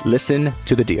 Listen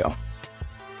to The Deal.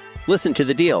 Listen to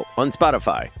The Deal on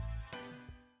Spotify.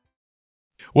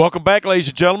 Welcome back, ladies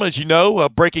and gentlemen. As you know,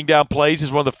 breaking down plays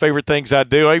is one of the favorite things I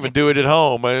do. I even do it at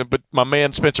home. But my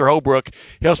man, Spencer Holbrook,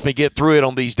 helps me get through it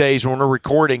on these days when we're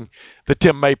recording the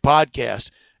Tim May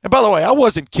podcast. And by the way, I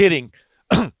wasn't kidding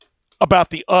about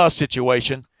the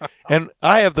situation. And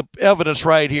I have the evidence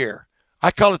right here.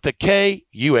 I call it the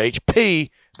KUHP,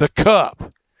 the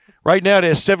cup. Right now it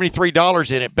has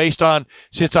 $73 in it based on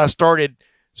since I started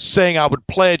saying I would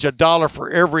pledge $1 for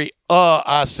every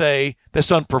I say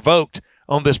that's unprovoked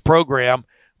on this program.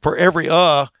 For every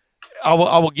I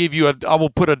will give you I will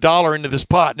put $1 into this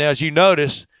pot. Now, as you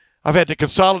notice, I've had to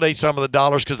consolidate some of the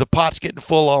dollars because the pot's getting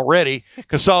full already.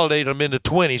 Consolidate them into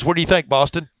 20s. What do you think,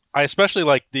 Boston? I especially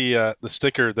like the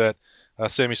sticker that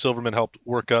Sammy Silverman helped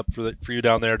work up for you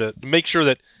down there to make sure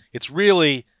that it's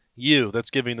really you that's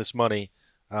giving this money,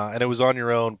 and it was on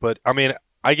your own. But I mean,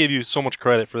 I give you so much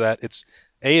credit for that.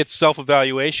 It's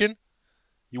self-evaluation.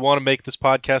 You want to make this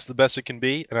podcast the best it can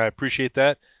be, and I appreciate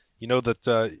that. You know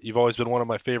that you've always been one of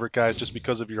my favorite guys just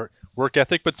because of your work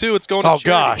ethic. But 2, it's going to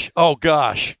charity. Oh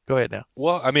gosh. Go ahead now.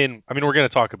 Well, I mean, we're going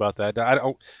to talk about that.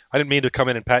 I didn't mean to come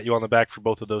in and pat you on the back for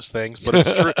both of those things, but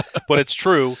it's true. But it's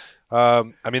true. I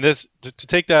mean, this to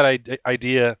take that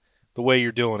idea the way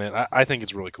you're doing it, I think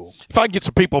it's really cool. If I can get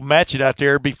some people match it out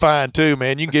there, it'd be fine too,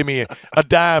 man. You can give me a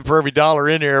dime for every dollar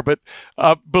in there, but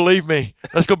believe me,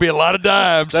 that's going to be a lot of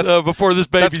dimes before this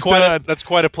baby's done. That's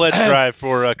quite a pledge drive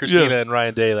for Christina and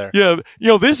Ryan Day there.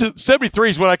 Yeah, this is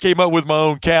 73 is what I came up with my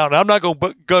own count. I'm not going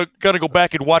to go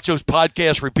back and watch those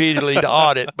podcasts repeatedly to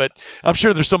audit, but I'm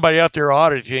sure there's somebody out there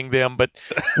auditing them. But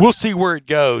we'll see where it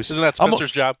goes. Isn't that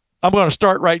Spencer's job? I'm going to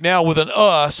start right now with an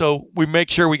so we make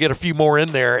sure we get a few more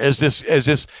in there as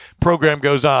this program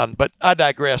goes on. But I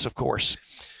digress, of course.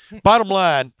 Bottom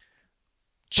line,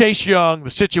 Chase Young, the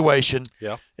situation.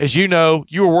 Yeah. As you know,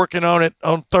 you were working on it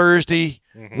on Thursday,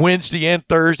 Wednesday, and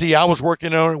Thursday. I was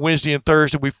working on it Wednesday and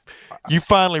Thursday. You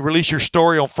finally released your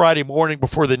story on Friday morning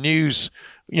before the news.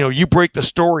 You break the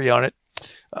story on it.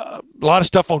 A lot of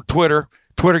stuff on Twitter.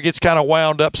 Twitter gets kind of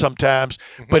wound up sometimes,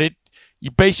 but you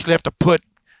basically have to put.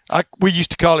 We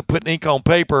used to call it putting ink on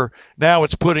paper. Now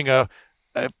it's putting a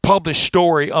published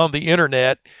story on the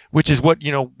internet, which is what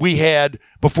we had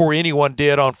before anyone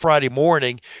did on Friday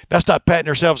morning. That's not patting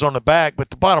ourselves on the back, but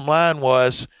the bottom line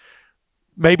was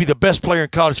maybe the best player in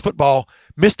college football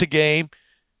missed a game,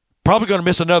 probably going to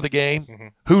miss another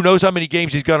game. Who knows how many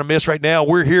games he's going to miss right now?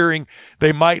 We're hearing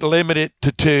they might limit it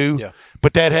to 2,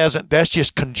 but that's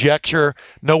just conjecture.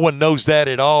 No one knows that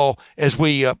at all as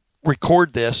we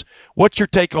record this. What's your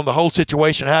take on the whole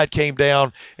situation, how it came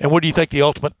down, and what do you think the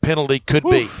ultimate penalty could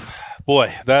be?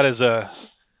 Boy, that is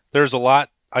there's a lot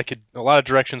of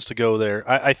directions to go there.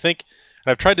 I think,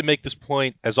 and I've tried to make this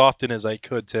point as often as I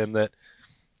could, Tim, that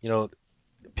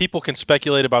people can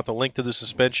speculate about the length of the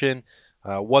suspension,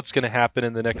 what's going to happen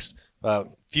in the next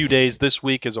few days this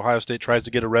week as Ohio State tries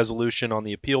to get a resolution on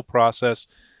the appeal process.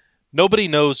 Nobody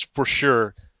knows for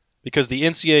sure, because the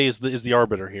NCAA is the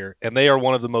arbiter here, and they are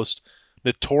one of the most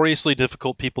notoriously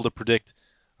difficult people to predict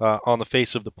on the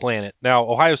face of the planet. Now,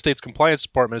 Ohio State's compliance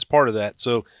department is part of that,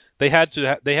 so they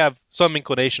have some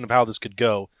inclination of how this could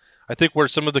go. I think where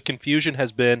some of the confusion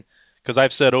has been, because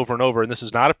I've said over and over, and this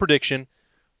is not a prediction,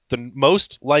 the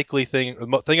most likely thing,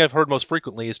 the thing I've heard most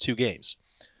frequently is 2 games.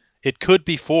 It could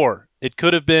be 4. It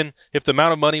could have been, if the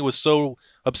amount of money was so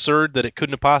absurd that it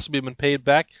couldn't have possibly been paid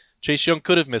back, Chase Young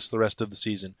could have missed the rest of the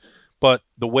season. But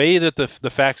the way that the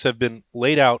facts have been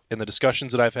laid out in the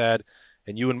discussions that I've had,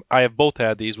 and you and I have both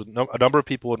had these with a number of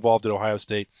people involved at Ohio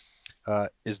State,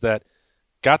 is that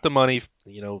got the money,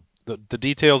 the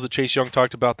details that Chase Young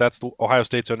talked about, that's the Ohio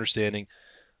State's understanding.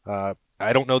 I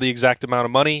don't know the exact amount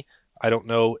of money. I don't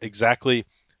know exactly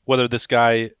whether this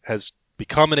guy has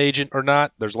become an agent or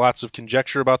not. There's lots of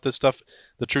conjecture about this stuff.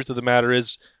 The truth of the matter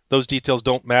is those details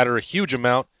don't matter a huge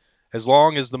amount as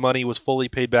long as the money was fully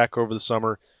paid back over the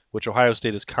summer, which Ohio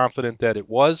State is confident that it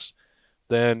was.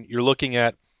 Then you're looking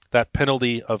at that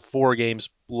penalty of 4 games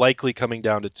likely coming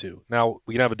down to 2. Now,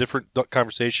 we can have a different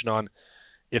conversation on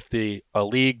if a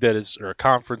league that is, or a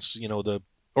conference, the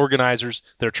organizers,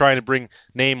 they're trying to bring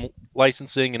name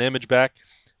licensing and image back,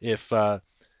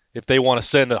 if they want to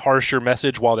send a harsher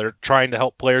message while they're trying to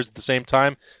help players at the same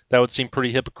time, that would seem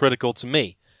pretty hypocritical to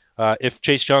me. If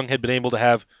Chase Young had been able to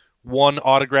have one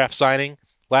autograph signing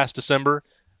last December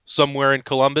somewhere in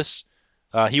Columbus,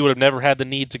 he would have never had the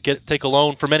need to take a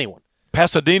loan from anyone.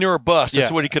 Pasadena or bust.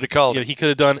 That's what he could have called it. He could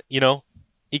have done,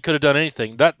 he could have done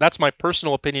anything. That's my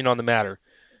personal opinion on the matter.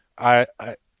 I,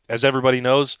 as everybody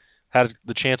knows, had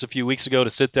the chance a few weeks ago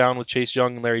to sit down with Chase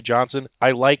Young and Larry Johnson.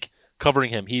 I like covering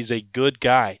him. He's a good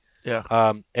guy.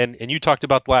 Yeah. And you talked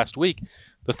about last week.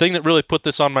 The thing that really put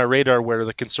this on my radar where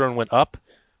the concern went up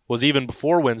was even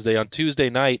before Wednesday. On Tuesday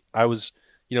night, I was,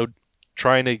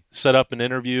 trying to set up an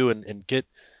interview and get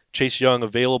Chase Young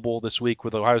available this week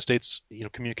with Ohio State's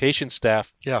communications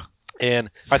staff. Yeah. And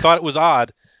I thought it was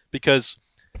odd because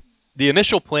the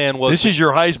initial plan was... This is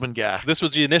your Heisman guy. This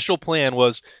was the initial plan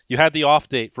was you had the off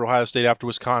date for Ohio State after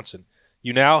Wisconsin.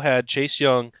 You now had Chase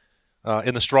Young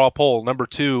in the straw poll, number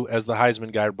 2 as the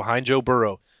Heisman guy behind Joe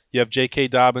Burrow. You have J.K.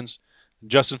 Dobbins.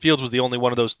 Justin Fields was the only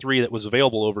one of those 3 that was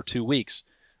available over 2 weeks.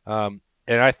 And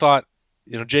I thought,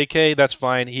 J.K., that's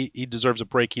fine. He deserves a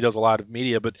break. He does a lot of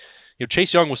media. But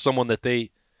Chase Young was someone that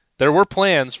there were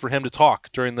plans for him to talk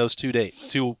during those 2 days,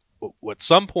 at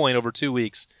some point over 2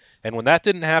 weeks. And when that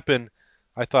didn't happen,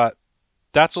 I thought,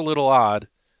 that's a little odd.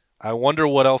 I wonder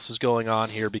what else is going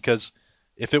on here, because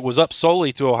if it was up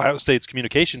solely to Ohio State's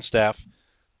communication staff,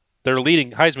 their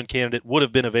leading Heisman candidate would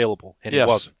have been available, and he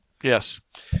wasn't. Yes.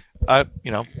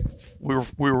 We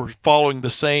were following the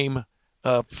same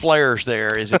flares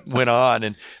there as it went on,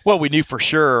 and what we knew for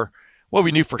sure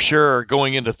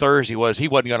going into Thursday was he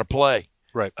wasn't going to play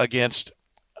against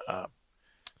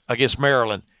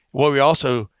Maryland. What we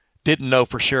also didn't know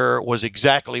for sure was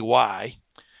exactly why,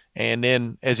 and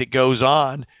then as it goes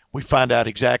on, we find out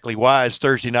exactly why as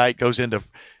Thursday night goes into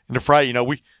Friday.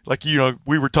 We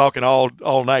were talking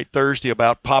all night Thursday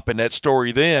about popping that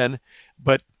story then,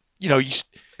 but as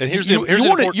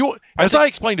I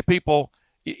explained to people,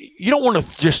 you don't want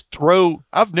to just throw.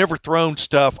 I've never thrown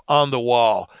stuff on the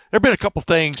wall. There have been a couple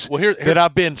things that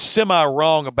I've been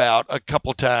semi-wrong about a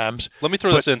couple times. Let me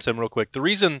throw this in, Tim, real quick. The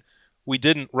reason we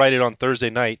didn't write it on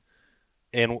Thursday night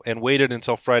and waited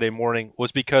until Friday morning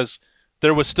was because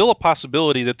there was still a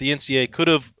possibility that the NCAA could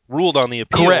have ruled on the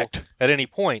appeal at any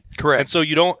point. Correct. And so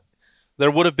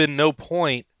there would have been no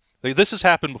point. This has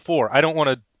happened before. I don't want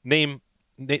to name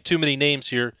too many names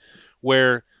here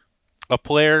where a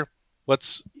player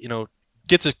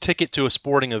gets a ticket to a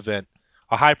sporting event,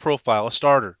 a high profile, a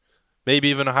starter, maybe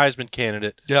even a Heisman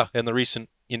candidate in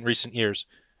recent years,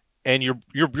 and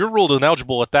you're ruled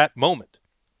ineligible at that moment.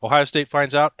 Ohio State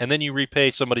finds out, and then you repay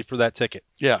somebody for that ticket.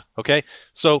 Yeah. Okay?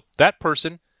 So that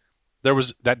person,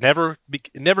 never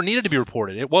needed to be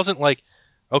reported. It wasn't like,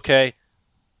 okay,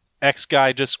 X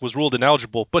guy just was ruled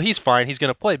ineligible, but he's fine. He's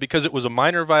going to play because it was a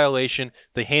minor violation.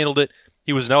 They handled it.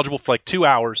 He was ineligible for 2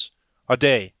 hours a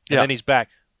day, and then he's back.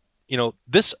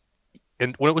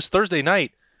 And when it was Thursday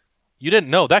night, you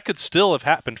didn't know. That could still have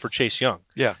happened for Chase Young.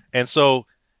 Yeah. And so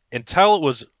until it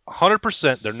was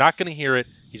 100%, they're not going to hear it.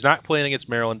 He's not playing against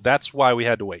Maryland. That's why we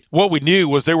had to wait. What we knew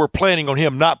was they were planning on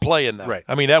him not playing, though. Right.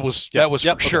 I mean, that was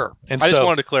for sure. And I just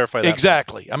wanted to clarify that.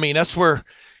 Exactly. I mean, that's where,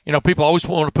 people always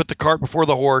want to put the cart before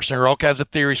the horse, and there are all kinds of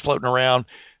theories floating around.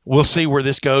 We'll see where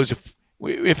this goes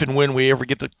if and when we ever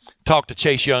get to talk to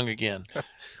Chase Young again.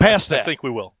 Past that, I think we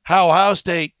will. How Ohio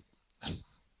State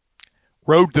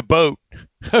rode the boat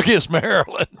against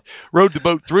Maryland, rode the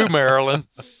boat through Maryland.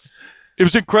 It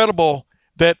was incredible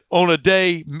that on a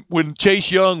day when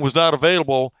Chase Young was not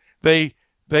available, they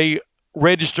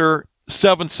register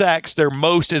 7 sacks, their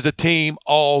most as a team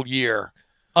all year.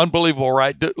 Unbelievable,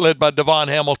 right? Led by Devon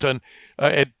Hamilton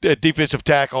at defensive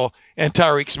tackle and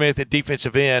Tyreek Smith at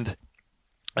defensive end.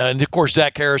 And, of course,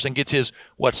 Zach Harrison gets his,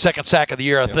 second sack of the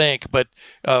year, I think. But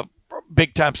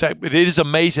big-time sack. But it is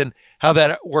amazing how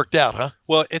that worked out, huh?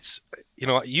 Well, it's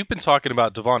you've been talking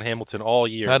about Devon Hamilton all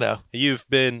year. I know. You've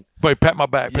been – Wait, pat my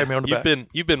back. Pat me on the back.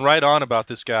 You've been right on about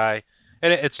this guy.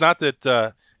 And it's not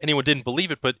that anyone didn't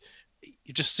believe it, but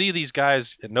you just see these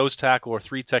guys at nose tackle or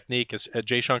 3 technique. As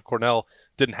Jayshon Cornell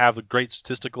didn't have a great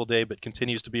statistical day, but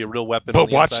continues to be a real weapon.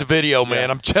 But watch the video, man.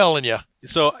 I'm telling you.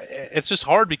 So it's just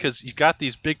hard because you've got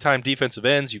these big-time defensive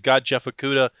ends. You've got Jeff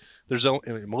Okudah. There's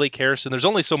Malik Harrison. There's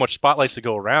only so much spotlight to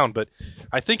go around. But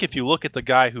I think if you look at the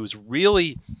guy who's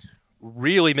really,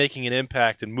 really making an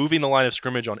impact and moving the line of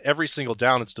scrimmage on every single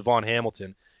down, it's Devon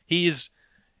Hamilton. And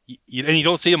you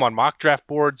don't see him on mock draft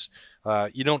boards.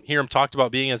 You don't hear him talked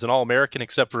about being as an All-American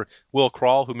except for Will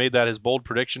Krall, who made that his bold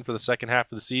prediction for the second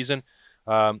half of the season.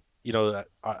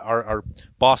 Our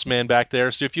boss man back there.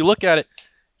 So if you look at it,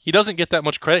 he doesn't get that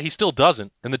much credit. He still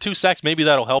doesn't. And the 2 sacks, maybe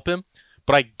that'll help him.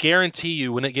 But I guarantee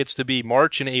you when it gets to be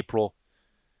March and April,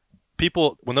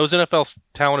 people, when those NFL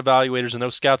talent evaluators and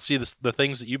those scouts see the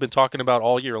things that you've been talking about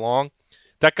all year long,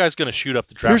 that guy's going to shoot up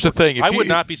the draft. Here's the thing. I would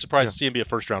not be surprised to see him be a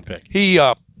first-round pick. He,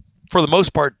 for the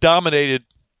most part, dominated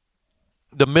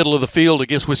the middle of the field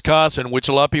against Wisconsin, which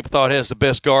a lot of people thought has the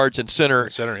best guards and center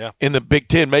in the Big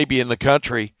Ten, maybe in the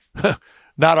country.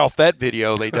 Not off that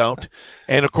video, they don't.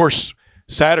 And, of course,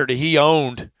 Saturday he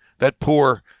owned that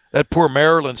poor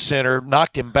Maryland center,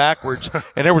 knocked him backwards,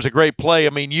 and there was a great play. I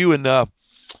mean, you and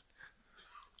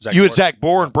Zach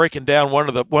Bourne breaking down one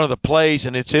of the plays,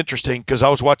 and it's interesting because I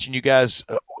was watching you guys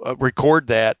record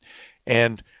that,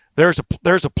 and there's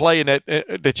a play in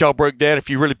that y'all broke down, if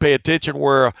you really pay attention,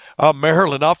 where a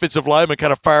Maryland offensive lineman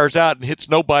kind of fires out and hits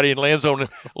nobody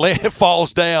and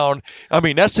falls down. I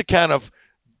mean, that's the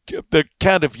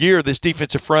kind of year this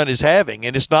defensive front is having,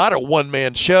 and it's not a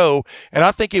one-man show. And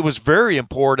I think it was very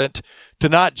important to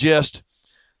not just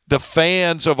the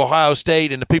fans of Ohio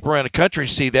State and the people around the country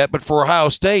see that, but for Ohio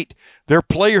State, their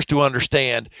players to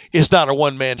understand it's not a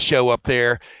one-man show up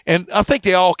there. And I think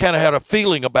they all kind of had a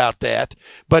feeling about that.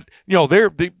 But,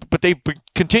 they've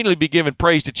continually been giving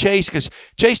praise to Chase, because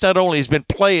Chase not only has been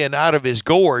playing out of his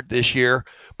gourd this year,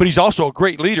 but he's also a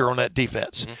great leader on that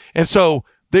defense. Mm-hmm. And so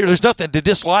there's nothing to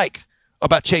dislike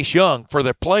about Chase Young for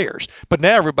their players. But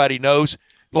now everybody knows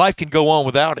life can go on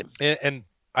without him. And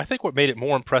I think what made it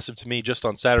more impressive to me just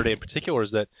on Saturday in particular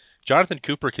is that Jonathan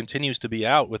Cooper continues to be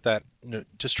out with that,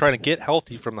 just trying to get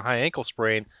healthy from the high ankle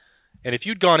sprain. And if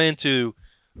you'd gone into,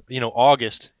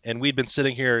 August and we'd been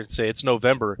sitting here and say it's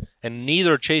November and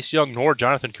neither Chase Young nor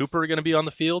Jonathan Cooper are going to be on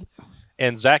the field,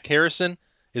 and Zach Harrison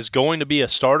is going to be a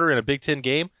starter in a Big Ten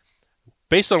game,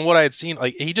 based on what I had seen,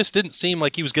 he just didn't seem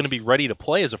like he was going to be ready to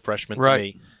play as a freshman to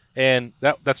me. And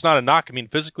that's not a knock. I mean,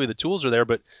 physically the tools are there,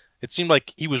 but it seemed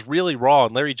like he was really raw,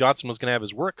 and Larry Johnson was going to have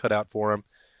his work cut out for him.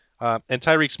 And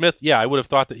Tyreek Smith, I would have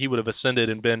thought that he would have ascended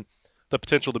and been the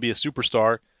potential to be a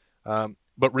superstar.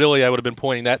 But really, I would have been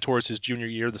pointing that towards his junior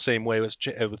year the same way as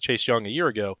with Chase Young a year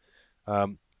ago.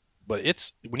 But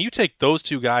it's when you take those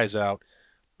 2 guys out,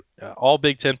 all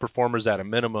Big Ten performers at a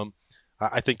minimum,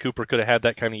 I think Cooper could have had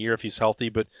that kind of year if he's healthy,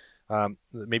 but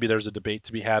maybe there's a debate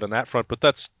to be had on that front. But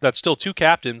that's still 2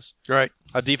 captains, right?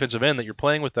 A defensive end that you're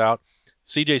playing without.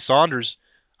 C.J. Saunders,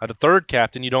 the 3rd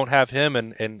captain, you don't have him,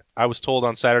 and I was told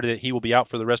on Saturday that he will be out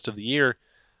for the rest of the year.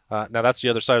 Now that's the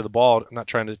other side of the ball. I'm not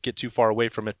trying to get too far away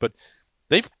from it, but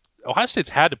Ohio State's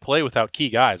had to play without key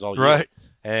guys all year, right?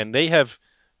 And they have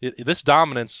this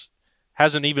dominance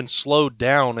hasn't even slowed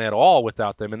down at all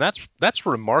without them, and that's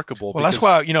remarkable. Well, that's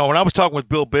why when I was talking with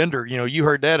Bill Bender, you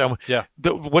heard that.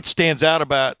 What stands out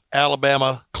about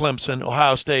Alabama, Clemson,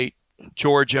 Ohio State,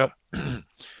 Georgia,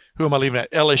 who am I leaving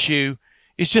at? LSU.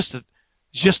 It's just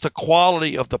the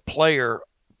quality of the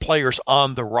players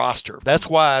on the roster. That's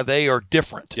why they are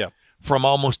different from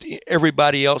almost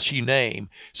everybody else you name.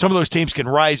 Some of those teams can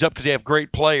rise up because they have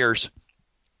great players.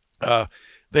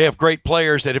 They have great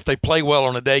players that if they play well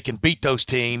on a day can beat those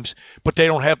teams, but they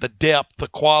don't have the depth, the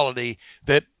quality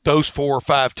that those 4 or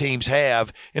 5 teams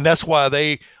have, and that's why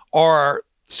they are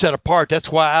set apart.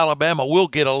 That's why Alabama will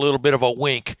get a little bit of a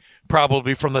wink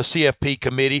probably from the CFP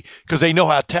committee, because they know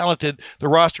how talented the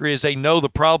roster is. They know the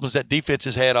problems that defense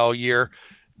has had all year.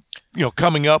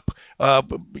 Coming up,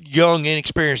 young,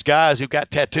 inexperienced guys who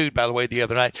got tattooed, by the way, the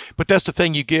other night. But that's the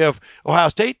thing, you give Ohio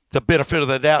State the benefit of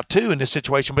the doubt, too, in this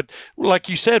situation. But like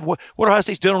you said, what Ohio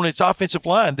State's doing on its offensive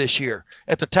line this year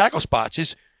at the tackle spots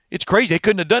it's crazy. They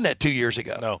couldn't have done that 2 years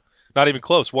ago. No, not even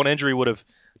close. One injury would have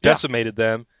decimated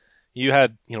them. You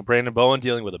had, Brandon Bowen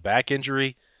dealing with a back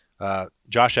injury.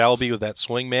 Josh Allaby with that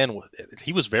swing man,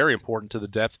 he was very important to the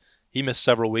depth. He missed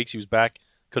several weeks. He was back,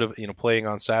 could have, playing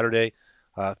on Saturday.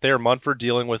 Thayer Munford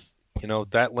dealing with,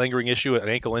 that lingering issue, an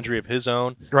ankle injury of his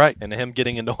own. Right. And him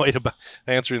getting annoyed about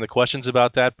answering the questions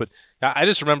about that. But I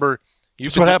just remember.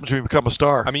 That's what happens when you become a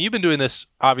star. I mean, you've been doing this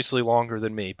obviously longer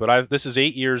than me, but this is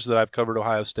 8 years that I've covered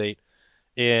Ohio State.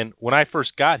 And when I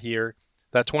first got here,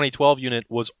 that 2012 unit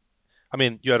was I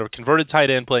mean, you had a converted tight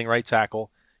end playing right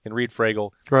tackle in Reed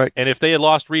Fragel. Right. And if they had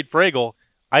lost Reed Fragel,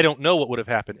 I don't know what would have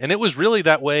happened. And it was really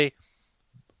that way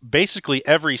basically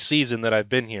every season that I've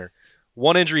been here.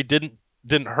 One injury didn't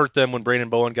hurt them when Brandon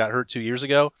Bowen got hurt 2 years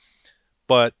ago,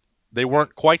 but they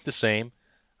weren't quite the same.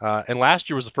 And last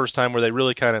year was the first time where they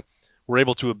really kind of were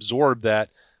able to absorb that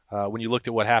when you looked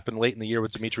at what happened late in the year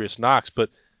with Demetrius Knox. But,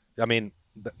 I mean,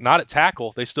 not at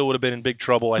tackle. They still would have been in big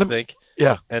trouble, I think.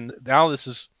 Yeah. And now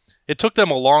it took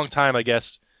them a long time, I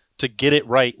guess, to get it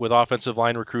right with offensive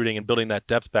line recruiting and building that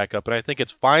depth back up. And I think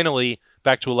it's finally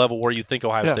back to a level where you think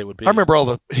Ohio State would be. I remember all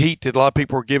the heat that a lot of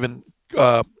people were giving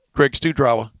Greg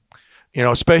Studrawa,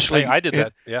 especially I did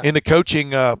that. Yeah. in the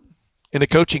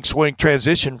coaching swing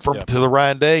transition to the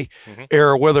Ryan Day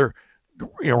era, whether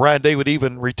Ryan Day would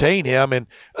even retain him. And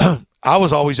I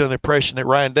was always under the impression that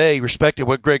Ryan Day respected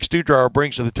what Greg Studrawa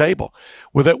brings to the table.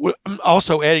 With that,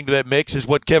 also adding to that mix is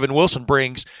what Kevin Wilson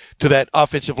brings to that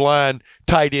offensive line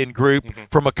tight end group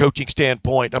from a coaching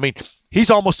standpoint. I mean,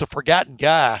 he's almost a forgotten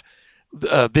guy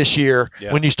this year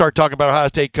when you start talking about Ohio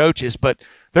State coaches, but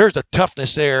there's a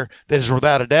toughness there that is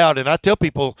without a doubt. And I tell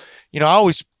people, I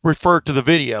always refer to the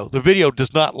video. The video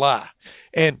does not lie.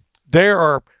 And there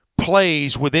are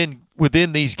plays within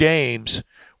these games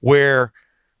where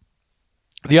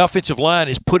the offensive line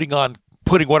is putting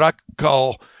what I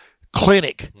call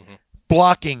clinic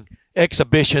blocking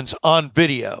exhibitions on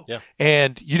video. Yeah.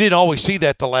 And you didn't always see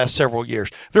that the last several years.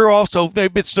 They've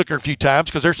been snookered a few times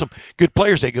because there's some good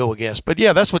players they go against. But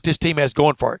yeah, that's what this team has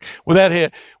going for it. With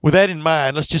that in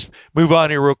mind, let's just move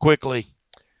on here real quickly.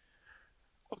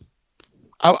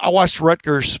 I watched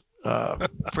Rutgers. I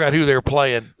forgot who they were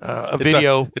playing.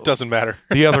 Video. It doesn't matter.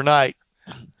 The other night,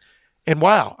 and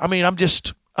wow! I mean,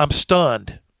 I'm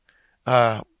stunned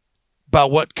by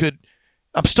what could.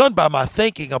 I'm stunned by my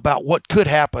thinking about what could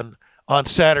happen on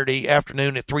Saturday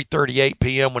afternoon at 3:38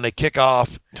 p.m. when they kick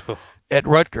off at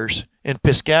Rutgers in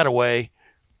Piscataway.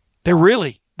 They're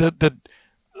really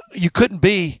you couldn't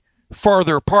be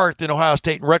farther apart than Ohio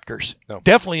State and Rutgers. No.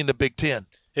 Definitely in the Big Ten.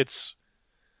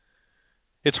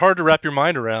 It's hard to wrap your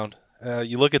mind around.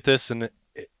 You look at this, and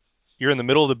you're in the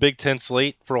middle of the Big Ten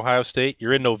slate for Ohio State.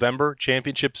 You're in November,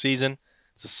 championship season.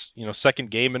 It's second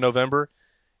game in November,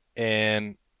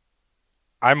 and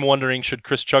I'm wondering, should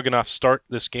Chris Chuganoff start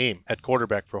this game at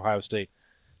quarterback for Ohio State?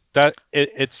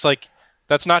 It's like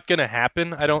that's not going to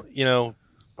happen.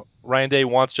 Ryan Day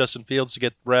wants Justin Fields to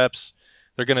get reps.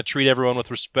 They're going to treat everyone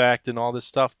with respect and all this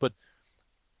stuff, but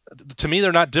to me,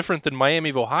 they're not different than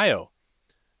Miami of Ohio.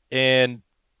 And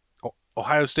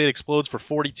Ohio State explodes for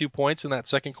 42 points in that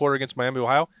second quarter against Miami of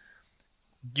Ohio.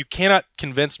 You cannot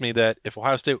convince me that if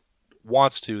Ohio State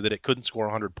wants to, that it couldn't score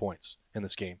 100 points in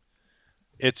this game.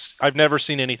 I've never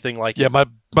seen anything like it. Yeah,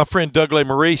 my friend Doug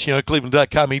Maurice,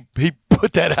 Cleveland.com, he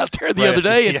put that out there the other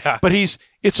day. But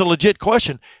it's a legit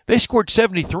question. They scored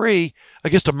 73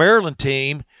 against a Maryland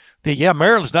team.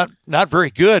 Maryland's not very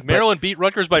good. Maryland beat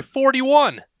Rutgers by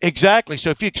 41. Exactly.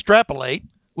 So if you extrapolate,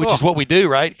 which is what we do,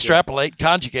 right? Extrapolate,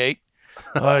 conjugate,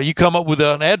 you come up with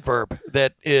an adverb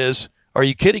that is, are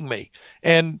you kidding me?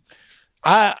 And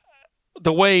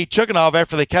the way Chuganoff,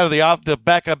 after they kind of the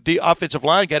backup offensive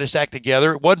line got his act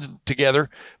together, it wasn't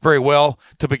together very well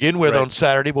to begin with on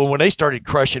Saturday. But when they started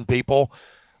crushing people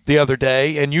the other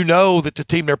day, and that the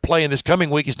team they're playing this coming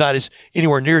week is not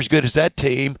anywhere near as good as that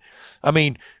team. I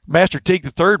mean, Master Teague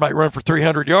III might run for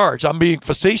 300 yards. I'm being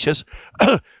facetious,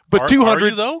 but 200 are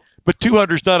you, though? But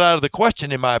 200 is not out of the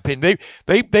question, in my opinion.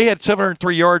 They had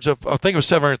 703 yards I think it was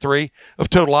 703 of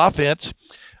total offense.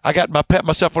 I got pat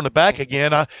myself on the back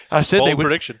again. I said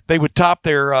they would top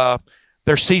their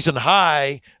season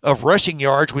high of rushing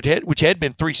yards, which had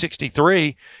been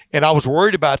 363, and I was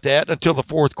worried about that until the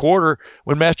fourth quarter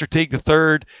when Master Teague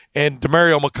III and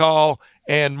DeMario McCall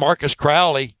and Marcus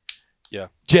Crowley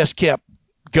just kept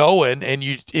going,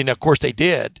 and of course they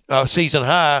did. Season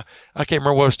high, I can't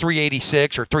remember what it was,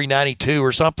 386 or 392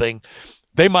 or something.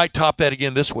 They might top that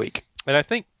again this week. And I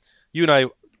think you and I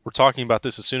were talking about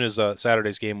this as soon as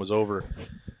Saturday's game was over.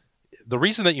 The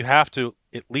reason that you have to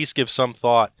at least give some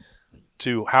thought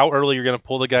to how early you're going to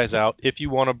pull the guys out, if you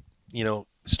want to,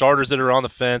 starters that are on the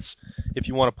fence, if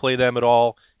you want to play them at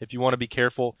all, if you want to be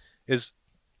careful, is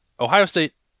Ohio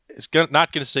State is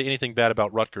not going to say anything bad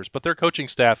about Rutgers, but their coaching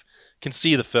staff can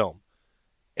see the film.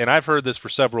 And I've heard this for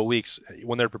several weeks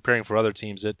when they're preparing for other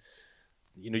teams that,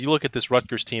 you look at this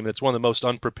Rutgers team, and it's one of the most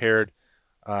unprepared,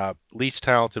 least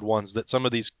talented ones that some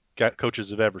of these coaches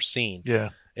have ever seen. Yeah.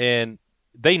 And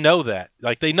they know that.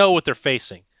 Like, they know what they're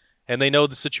facing, and they know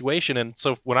the situation. And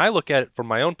so when I look at it from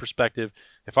my own perspective,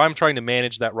 if I'm trying to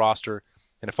manage that roster,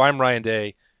 and if I'm Ryan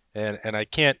Day, and I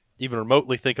can't, even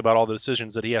remotely think about all the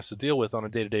decisions that he has to deal with on a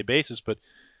day-to-day basis. But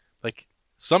like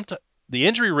the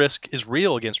injury risk is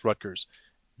real against Rutgers.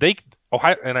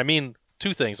 And I mean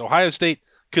two things. Ohio State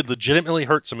could legitimately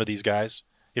hurt some of these guys.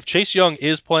 If Chase Young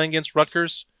is playing against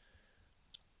Rutgers,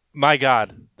 my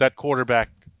God, that quarterback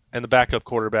and the backup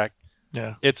quarterback,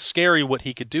 it's scary what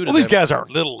he could do to them. Well, these guys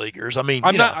aren't little leaguers. I mean,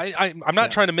 I'm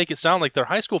not trying to make it sound like they're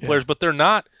high school players, but they're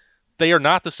not. They are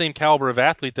not the same caliber of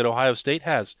athlete that Ohio State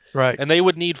has. Right. And they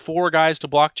would need 4 guys to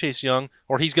block Chase Young,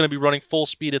 or he's going to be running full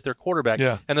speed at their quarterback.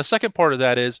 Yeah. And the second part of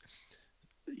that is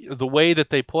the way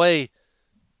that they play,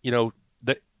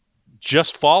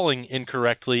 just falling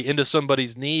incorrectly into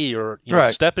somebody's knee or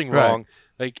stepping wrong.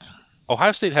 Like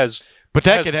Ohio State has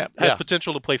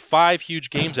potential to play 5 huge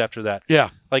games after that.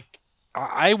 Yeah. Like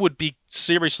I would be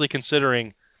seriously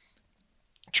considering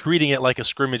treating it like a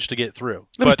scrimmage to get through.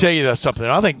 Let me tell you something.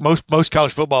 I think most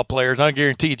college football players, and I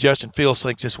guarantee you Justin Fields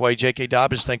thinks this way, J.K.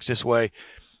 Dobbins thinks this way.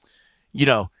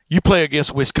 You play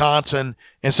against Wisconsin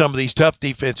and some of these tough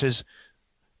defenses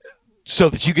so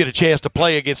that you get a chance to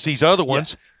play against these other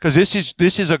ones, because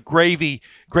this is a gravy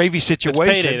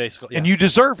situation, payday, and you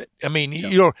deserve it. I mean,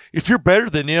 if you're better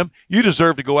than them, you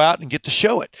deserve to go out and get to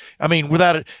show it. I mean,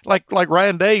 without it, like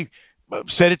Ryan Day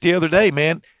said it the other day,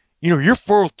 man. You're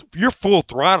full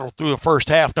throttle through the first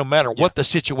half, no matter what the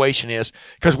situation is,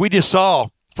 because we just saw,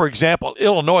 for example,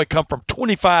 Illinois come from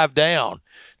 25 down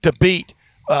to beat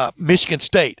Michigan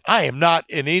State. I am not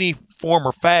in any form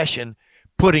or fashion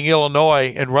putting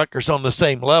Illinois and Rutgers on the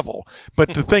same level.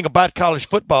 But the thing about college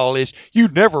football is you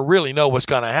never really know what's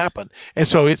going to happen. And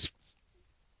so it's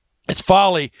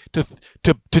folly to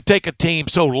take a team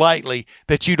so lightly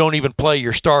that you don't even play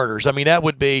your starters. I mean, I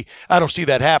don't see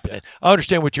that happening. I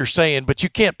understand what you're saying, but you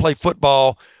can't play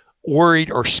football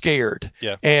worried or scared.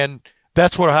 Yeah. And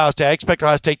that's what I expect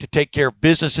Ohio State to take care of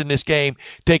business in this game,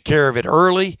 take care of it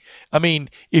early. I mean,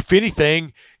 if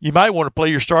anything, you might want to play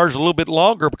your starters a little bit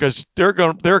longer, because they're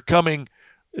coming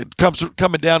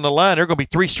down the line. They're going to be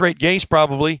 3 straight games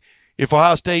probably if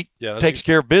Ohio State takes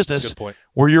care of business,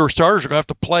 where your starters are going to have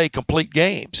to play complete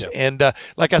games. Yep. And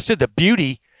like I said, the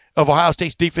beauty of Ohio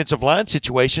State's defensive line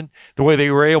situation, the way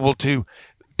they were able to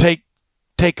take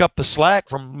up the slack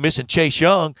from missing Chase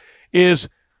Young, is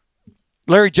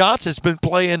Larry Johnson's been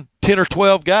playing 10 or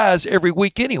 12 guys every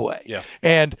week anyway. Yeah.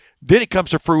 And then it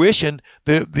comes to fruition,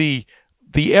 the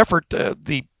effort,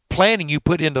 the planning you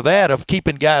put into that of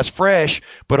keeping guys fresh,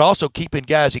 but also getting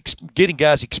guys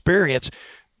experience,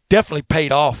 definitely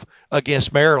paid off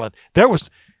against Maryland.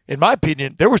 In my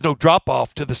opinion, there was no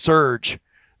drop-off to the surge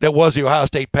that was the Ohio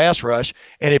State pass rush,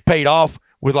 and it paid off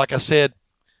with, like I said,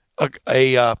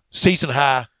 a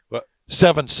season-high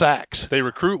 7 sacks. They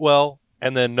recruit well,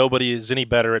 and then nobody is any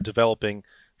better at developing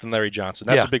than Larry Johnson.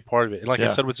 That's a big part of it. And like I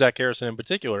said with Zach Harrison in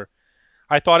particular,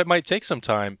 I thought it might take some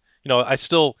time. I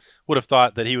still would have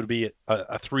thought that he would be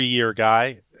a 3-year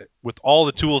guy. With all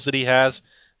the tools that he has,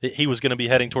 he was going to be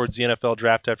heading towards the NFL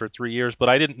draft after 3 years, but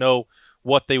I didn't know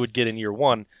what they would get in year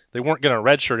 1. They weren't going to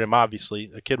redshirt him,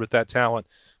 obviously. A kid with that talent,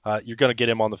 you're going to get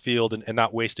him on the field and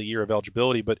not waste a year of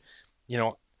eligibility. But,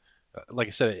 like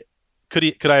I said,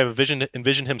 could I have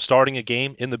envisioned him starting a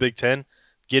game in the Big Ten,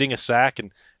 getting a sack,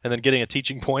 and then getting a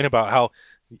teaching point about how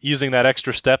using that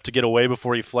extra step to get away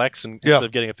before he flex instead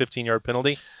of getting a 15-yard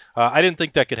penalty? I didn't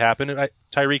think that could happen.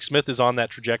 Tyreek Smith is on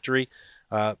that trajectory.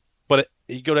 But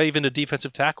you go even to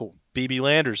defensive tackle, B.B.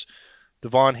 Landers,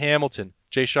 Devon Hamilton,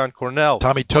 Jayshon Cornell,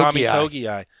 Tommy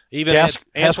Togiai, even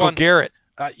Haskell Garrett.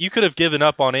 You could have given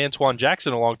up on Antoine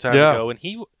Jackson a long time ago, and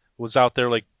he was out there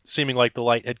seeming like the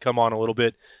light had come on a little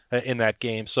bit in that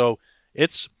game. So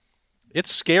it's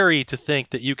scary to think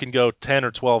that you can go 10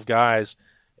 or 12 guys,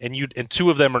 and 2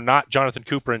 of them are not Jonathan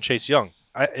Cooper and Chase Young.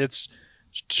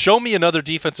 Show me another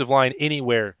defensive line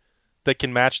anywhere that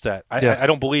can match that. I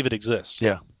don't believe it exists.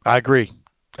 Yeah, I agree.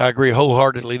 I agree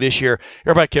wholeheartedly this year.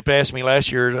 Everybody kept asking me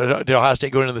last year, did Ohio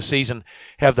State going into the season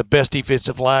have the best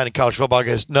defensive line in college football? I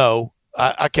guess no.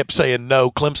 I kept saying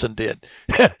no, Clemson did.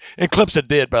 And Clemson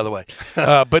did, by the way.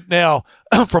 But now,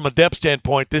 from a depth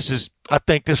standpoint, I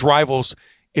think this rivals,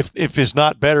 if it's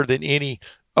not better than any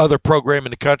other program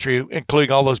in the country,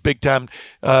 including all those big-time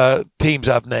teams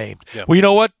I've named. Yeah. Well, you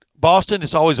know what, Boston,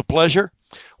 it's always a pleasure.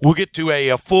 We'll get to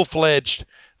a fully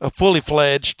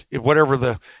fledged, whatever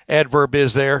the adverb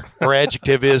is there or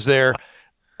adjective is there,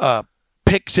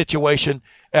 pick situation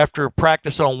after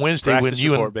practice on Wednesday when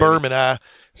you and Berm and I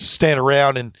stand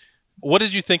around and what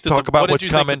did you think talk about what's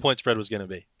coming. Think the point spread was going to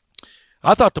be?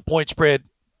 I thought the point spread.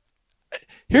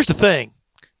 Here's the thing,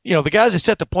 the guys that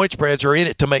set the point spreads are in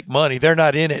it to make money. They're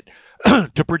not in it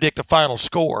to predict a final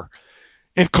score.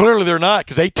 And clearly they're not,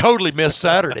 because they totally missed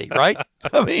Saturday, right?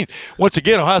 I mean, once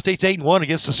again, Ohio State's 8-1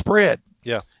 against the spread.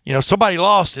 Yeah. You know, somebody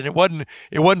lost, and it wasn't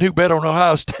who bet on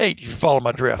Ohio State, if you follow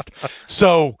my drift.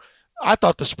 So I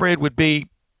thought the spread would be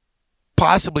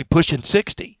possibly pushing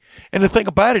 60. And the thing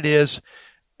about it is,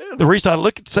 the reason I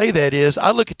look at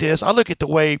the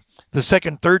way the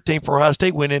second, third team for Ohio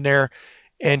State went in there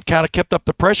and kind of kept up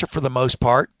the pressure for the most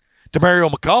part. Demario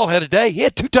McCall had a day. He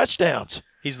had 2 touchdowns.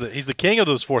 He's the king of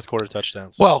those fourth quarter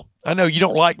touchdowns. Well, I know you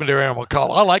don't like Demario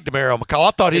McCall. I like Demario McCall.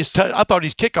 I thought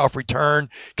his kickoff return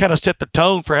kind of set the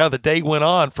tone for how the day went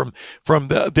on from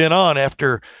then on.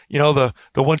 After the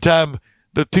one time,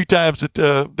 the 2 times that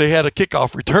they had a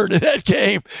kickoff return in that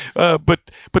game, but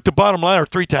the bottom line, or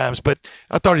 3 times. But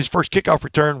I thought his first kickoff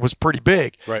return was pretty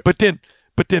big. Right. But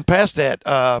then past that,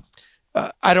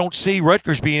 I don't see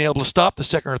Rutgers being able to stop the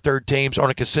second or third teams on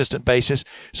a consistent basis.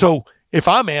 So if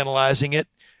I'm analyzing it,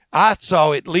 I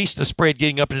saw at least the spread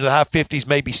getting up into the high 50s,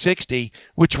 maybe 60,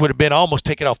 which would have been almost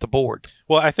taken off the board.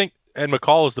 Well, I think, and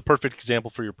McCall is the perfect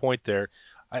example for your point there.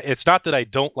 It's not that I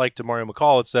don't like Demario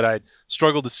McCall. It's that I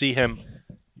struggle to see him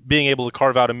being able to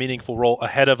carve out a meaningful role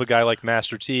ahead of a guy like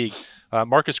Master Teague.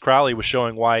 Marcus Crowley was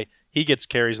showing why he gets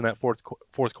carries in that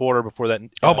fourth quarter before that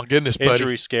my goodness, injury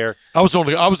buddy. Scare. I was on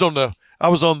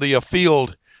the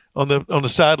field on the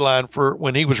sideline for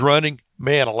when he was running.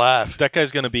 Man alive. That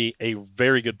guy's going to be a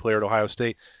very good player at Ohio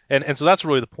State. And so that's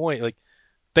really the point. Like,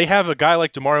 they have a guy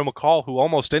like Demario McCall who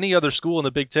almost any other school in the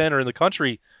Big Ten or in the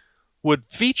country would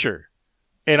feature.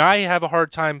 And I have a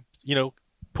hard time,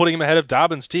 putting him ahead of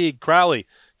Dobbins, Teague, Crowley,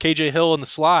 KJ Hill in the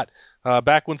slot,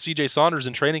 back when CJ Saunders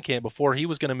in training camp before he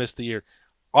was going to miss the year.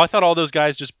 I thought all those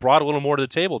guys just brought a little more to the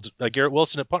table, like Garrett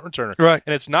Wilson at punt returner. Right.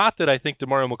 And it's not that I think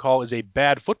Demario McCall is a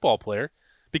bad football player,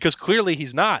 because clearly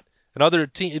he's not. And other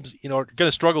teams, are going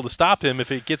to struggle to stop him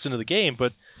if it gets into the game.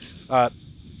 But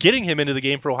getting him into the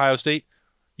game for Ohio State,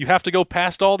 you have to go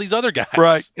past all these other guys.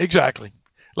 Right, exactly.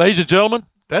 Ladies and gentlemen,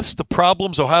 that's the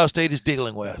problems Ohio State is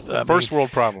dealing with. First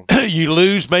world problem. You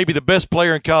lose maybe the best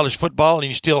player in college football, and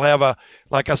you still have a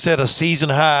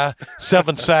season-high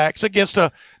 7 sacks against a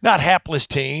not hapless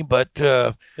team, but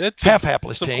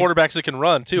half-hapless team. Some quarterbacks that can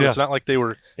run, too. Yeah. It's not like they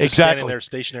were exactly standing there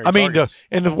stationary targets.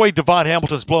 And the way Devon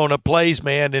Hamilton's blowing up plays,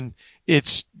 man, and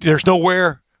there's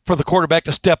nowhere for the quarterback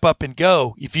to step up and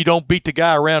go. If you don't beat the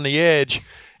guy around the edge,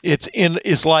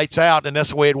 it's lights out, and that's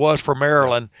the way it was for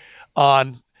Maryland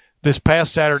on this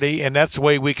past Saturday, and that's the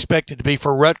way we expect it to be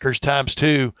for Rutgers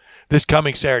 ×2 this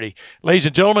coming Saturday. Ladies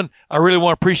and gentlemen, I really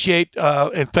want to appreciate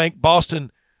and thank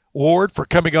Boston Ward for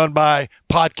coming on my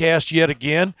podcast yet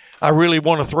again. I really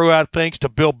want to throw out thanks to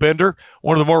Bill Bender,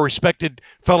 one of the more respected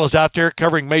fellows out there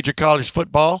covering major college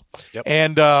football. Yep.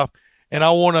 And I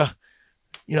want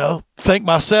to, thank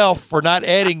myself for not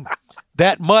adding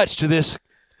that much to this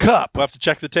cup. We'll have to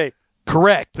check the tape.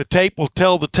 Correct. The tape will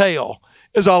tell the tale,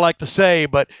 is all I like to say,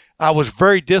 but I was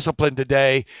very disciplined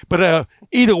today. But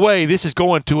either way, this is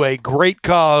going to a great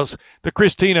cause, the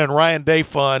Christina and Ryan Day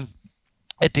Fund,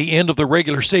 at the end of the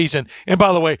regular season. And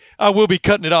by the way, I will be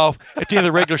cutting it off at the end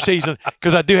of the regular season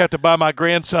because I do have to buy my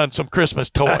grandson some Christmas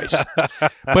toys.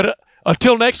 But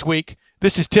until next week,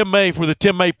 this is Tim May for the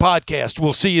Tim May Podcast.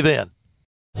 We'll see you then.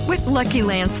 With Lucky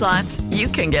Land Slots, you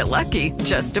can get lucky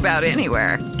just about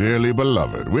anywhere. Dearly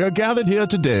beloved, we are gathered here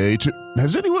today to...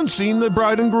 Has anyone seen the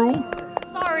bride and groom?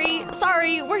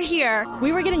 Sorry, we're here.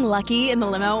 We were getting lucky in the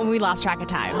limo and we lost track of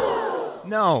time.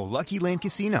 No, Lucky Land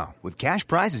Casino, with cash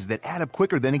prizes that add up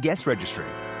quicker than a guest registry.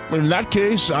 In that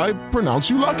case, I pronounce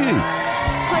you lucky.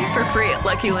 Play for free at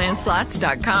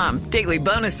LuckyLandSlots.com. Daily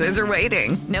bonuses are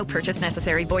waiting. No purchase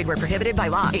necessary. Void where prohibited by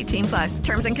law. 18+.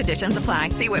 Terms and conditions apply.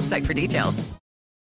 See website for details.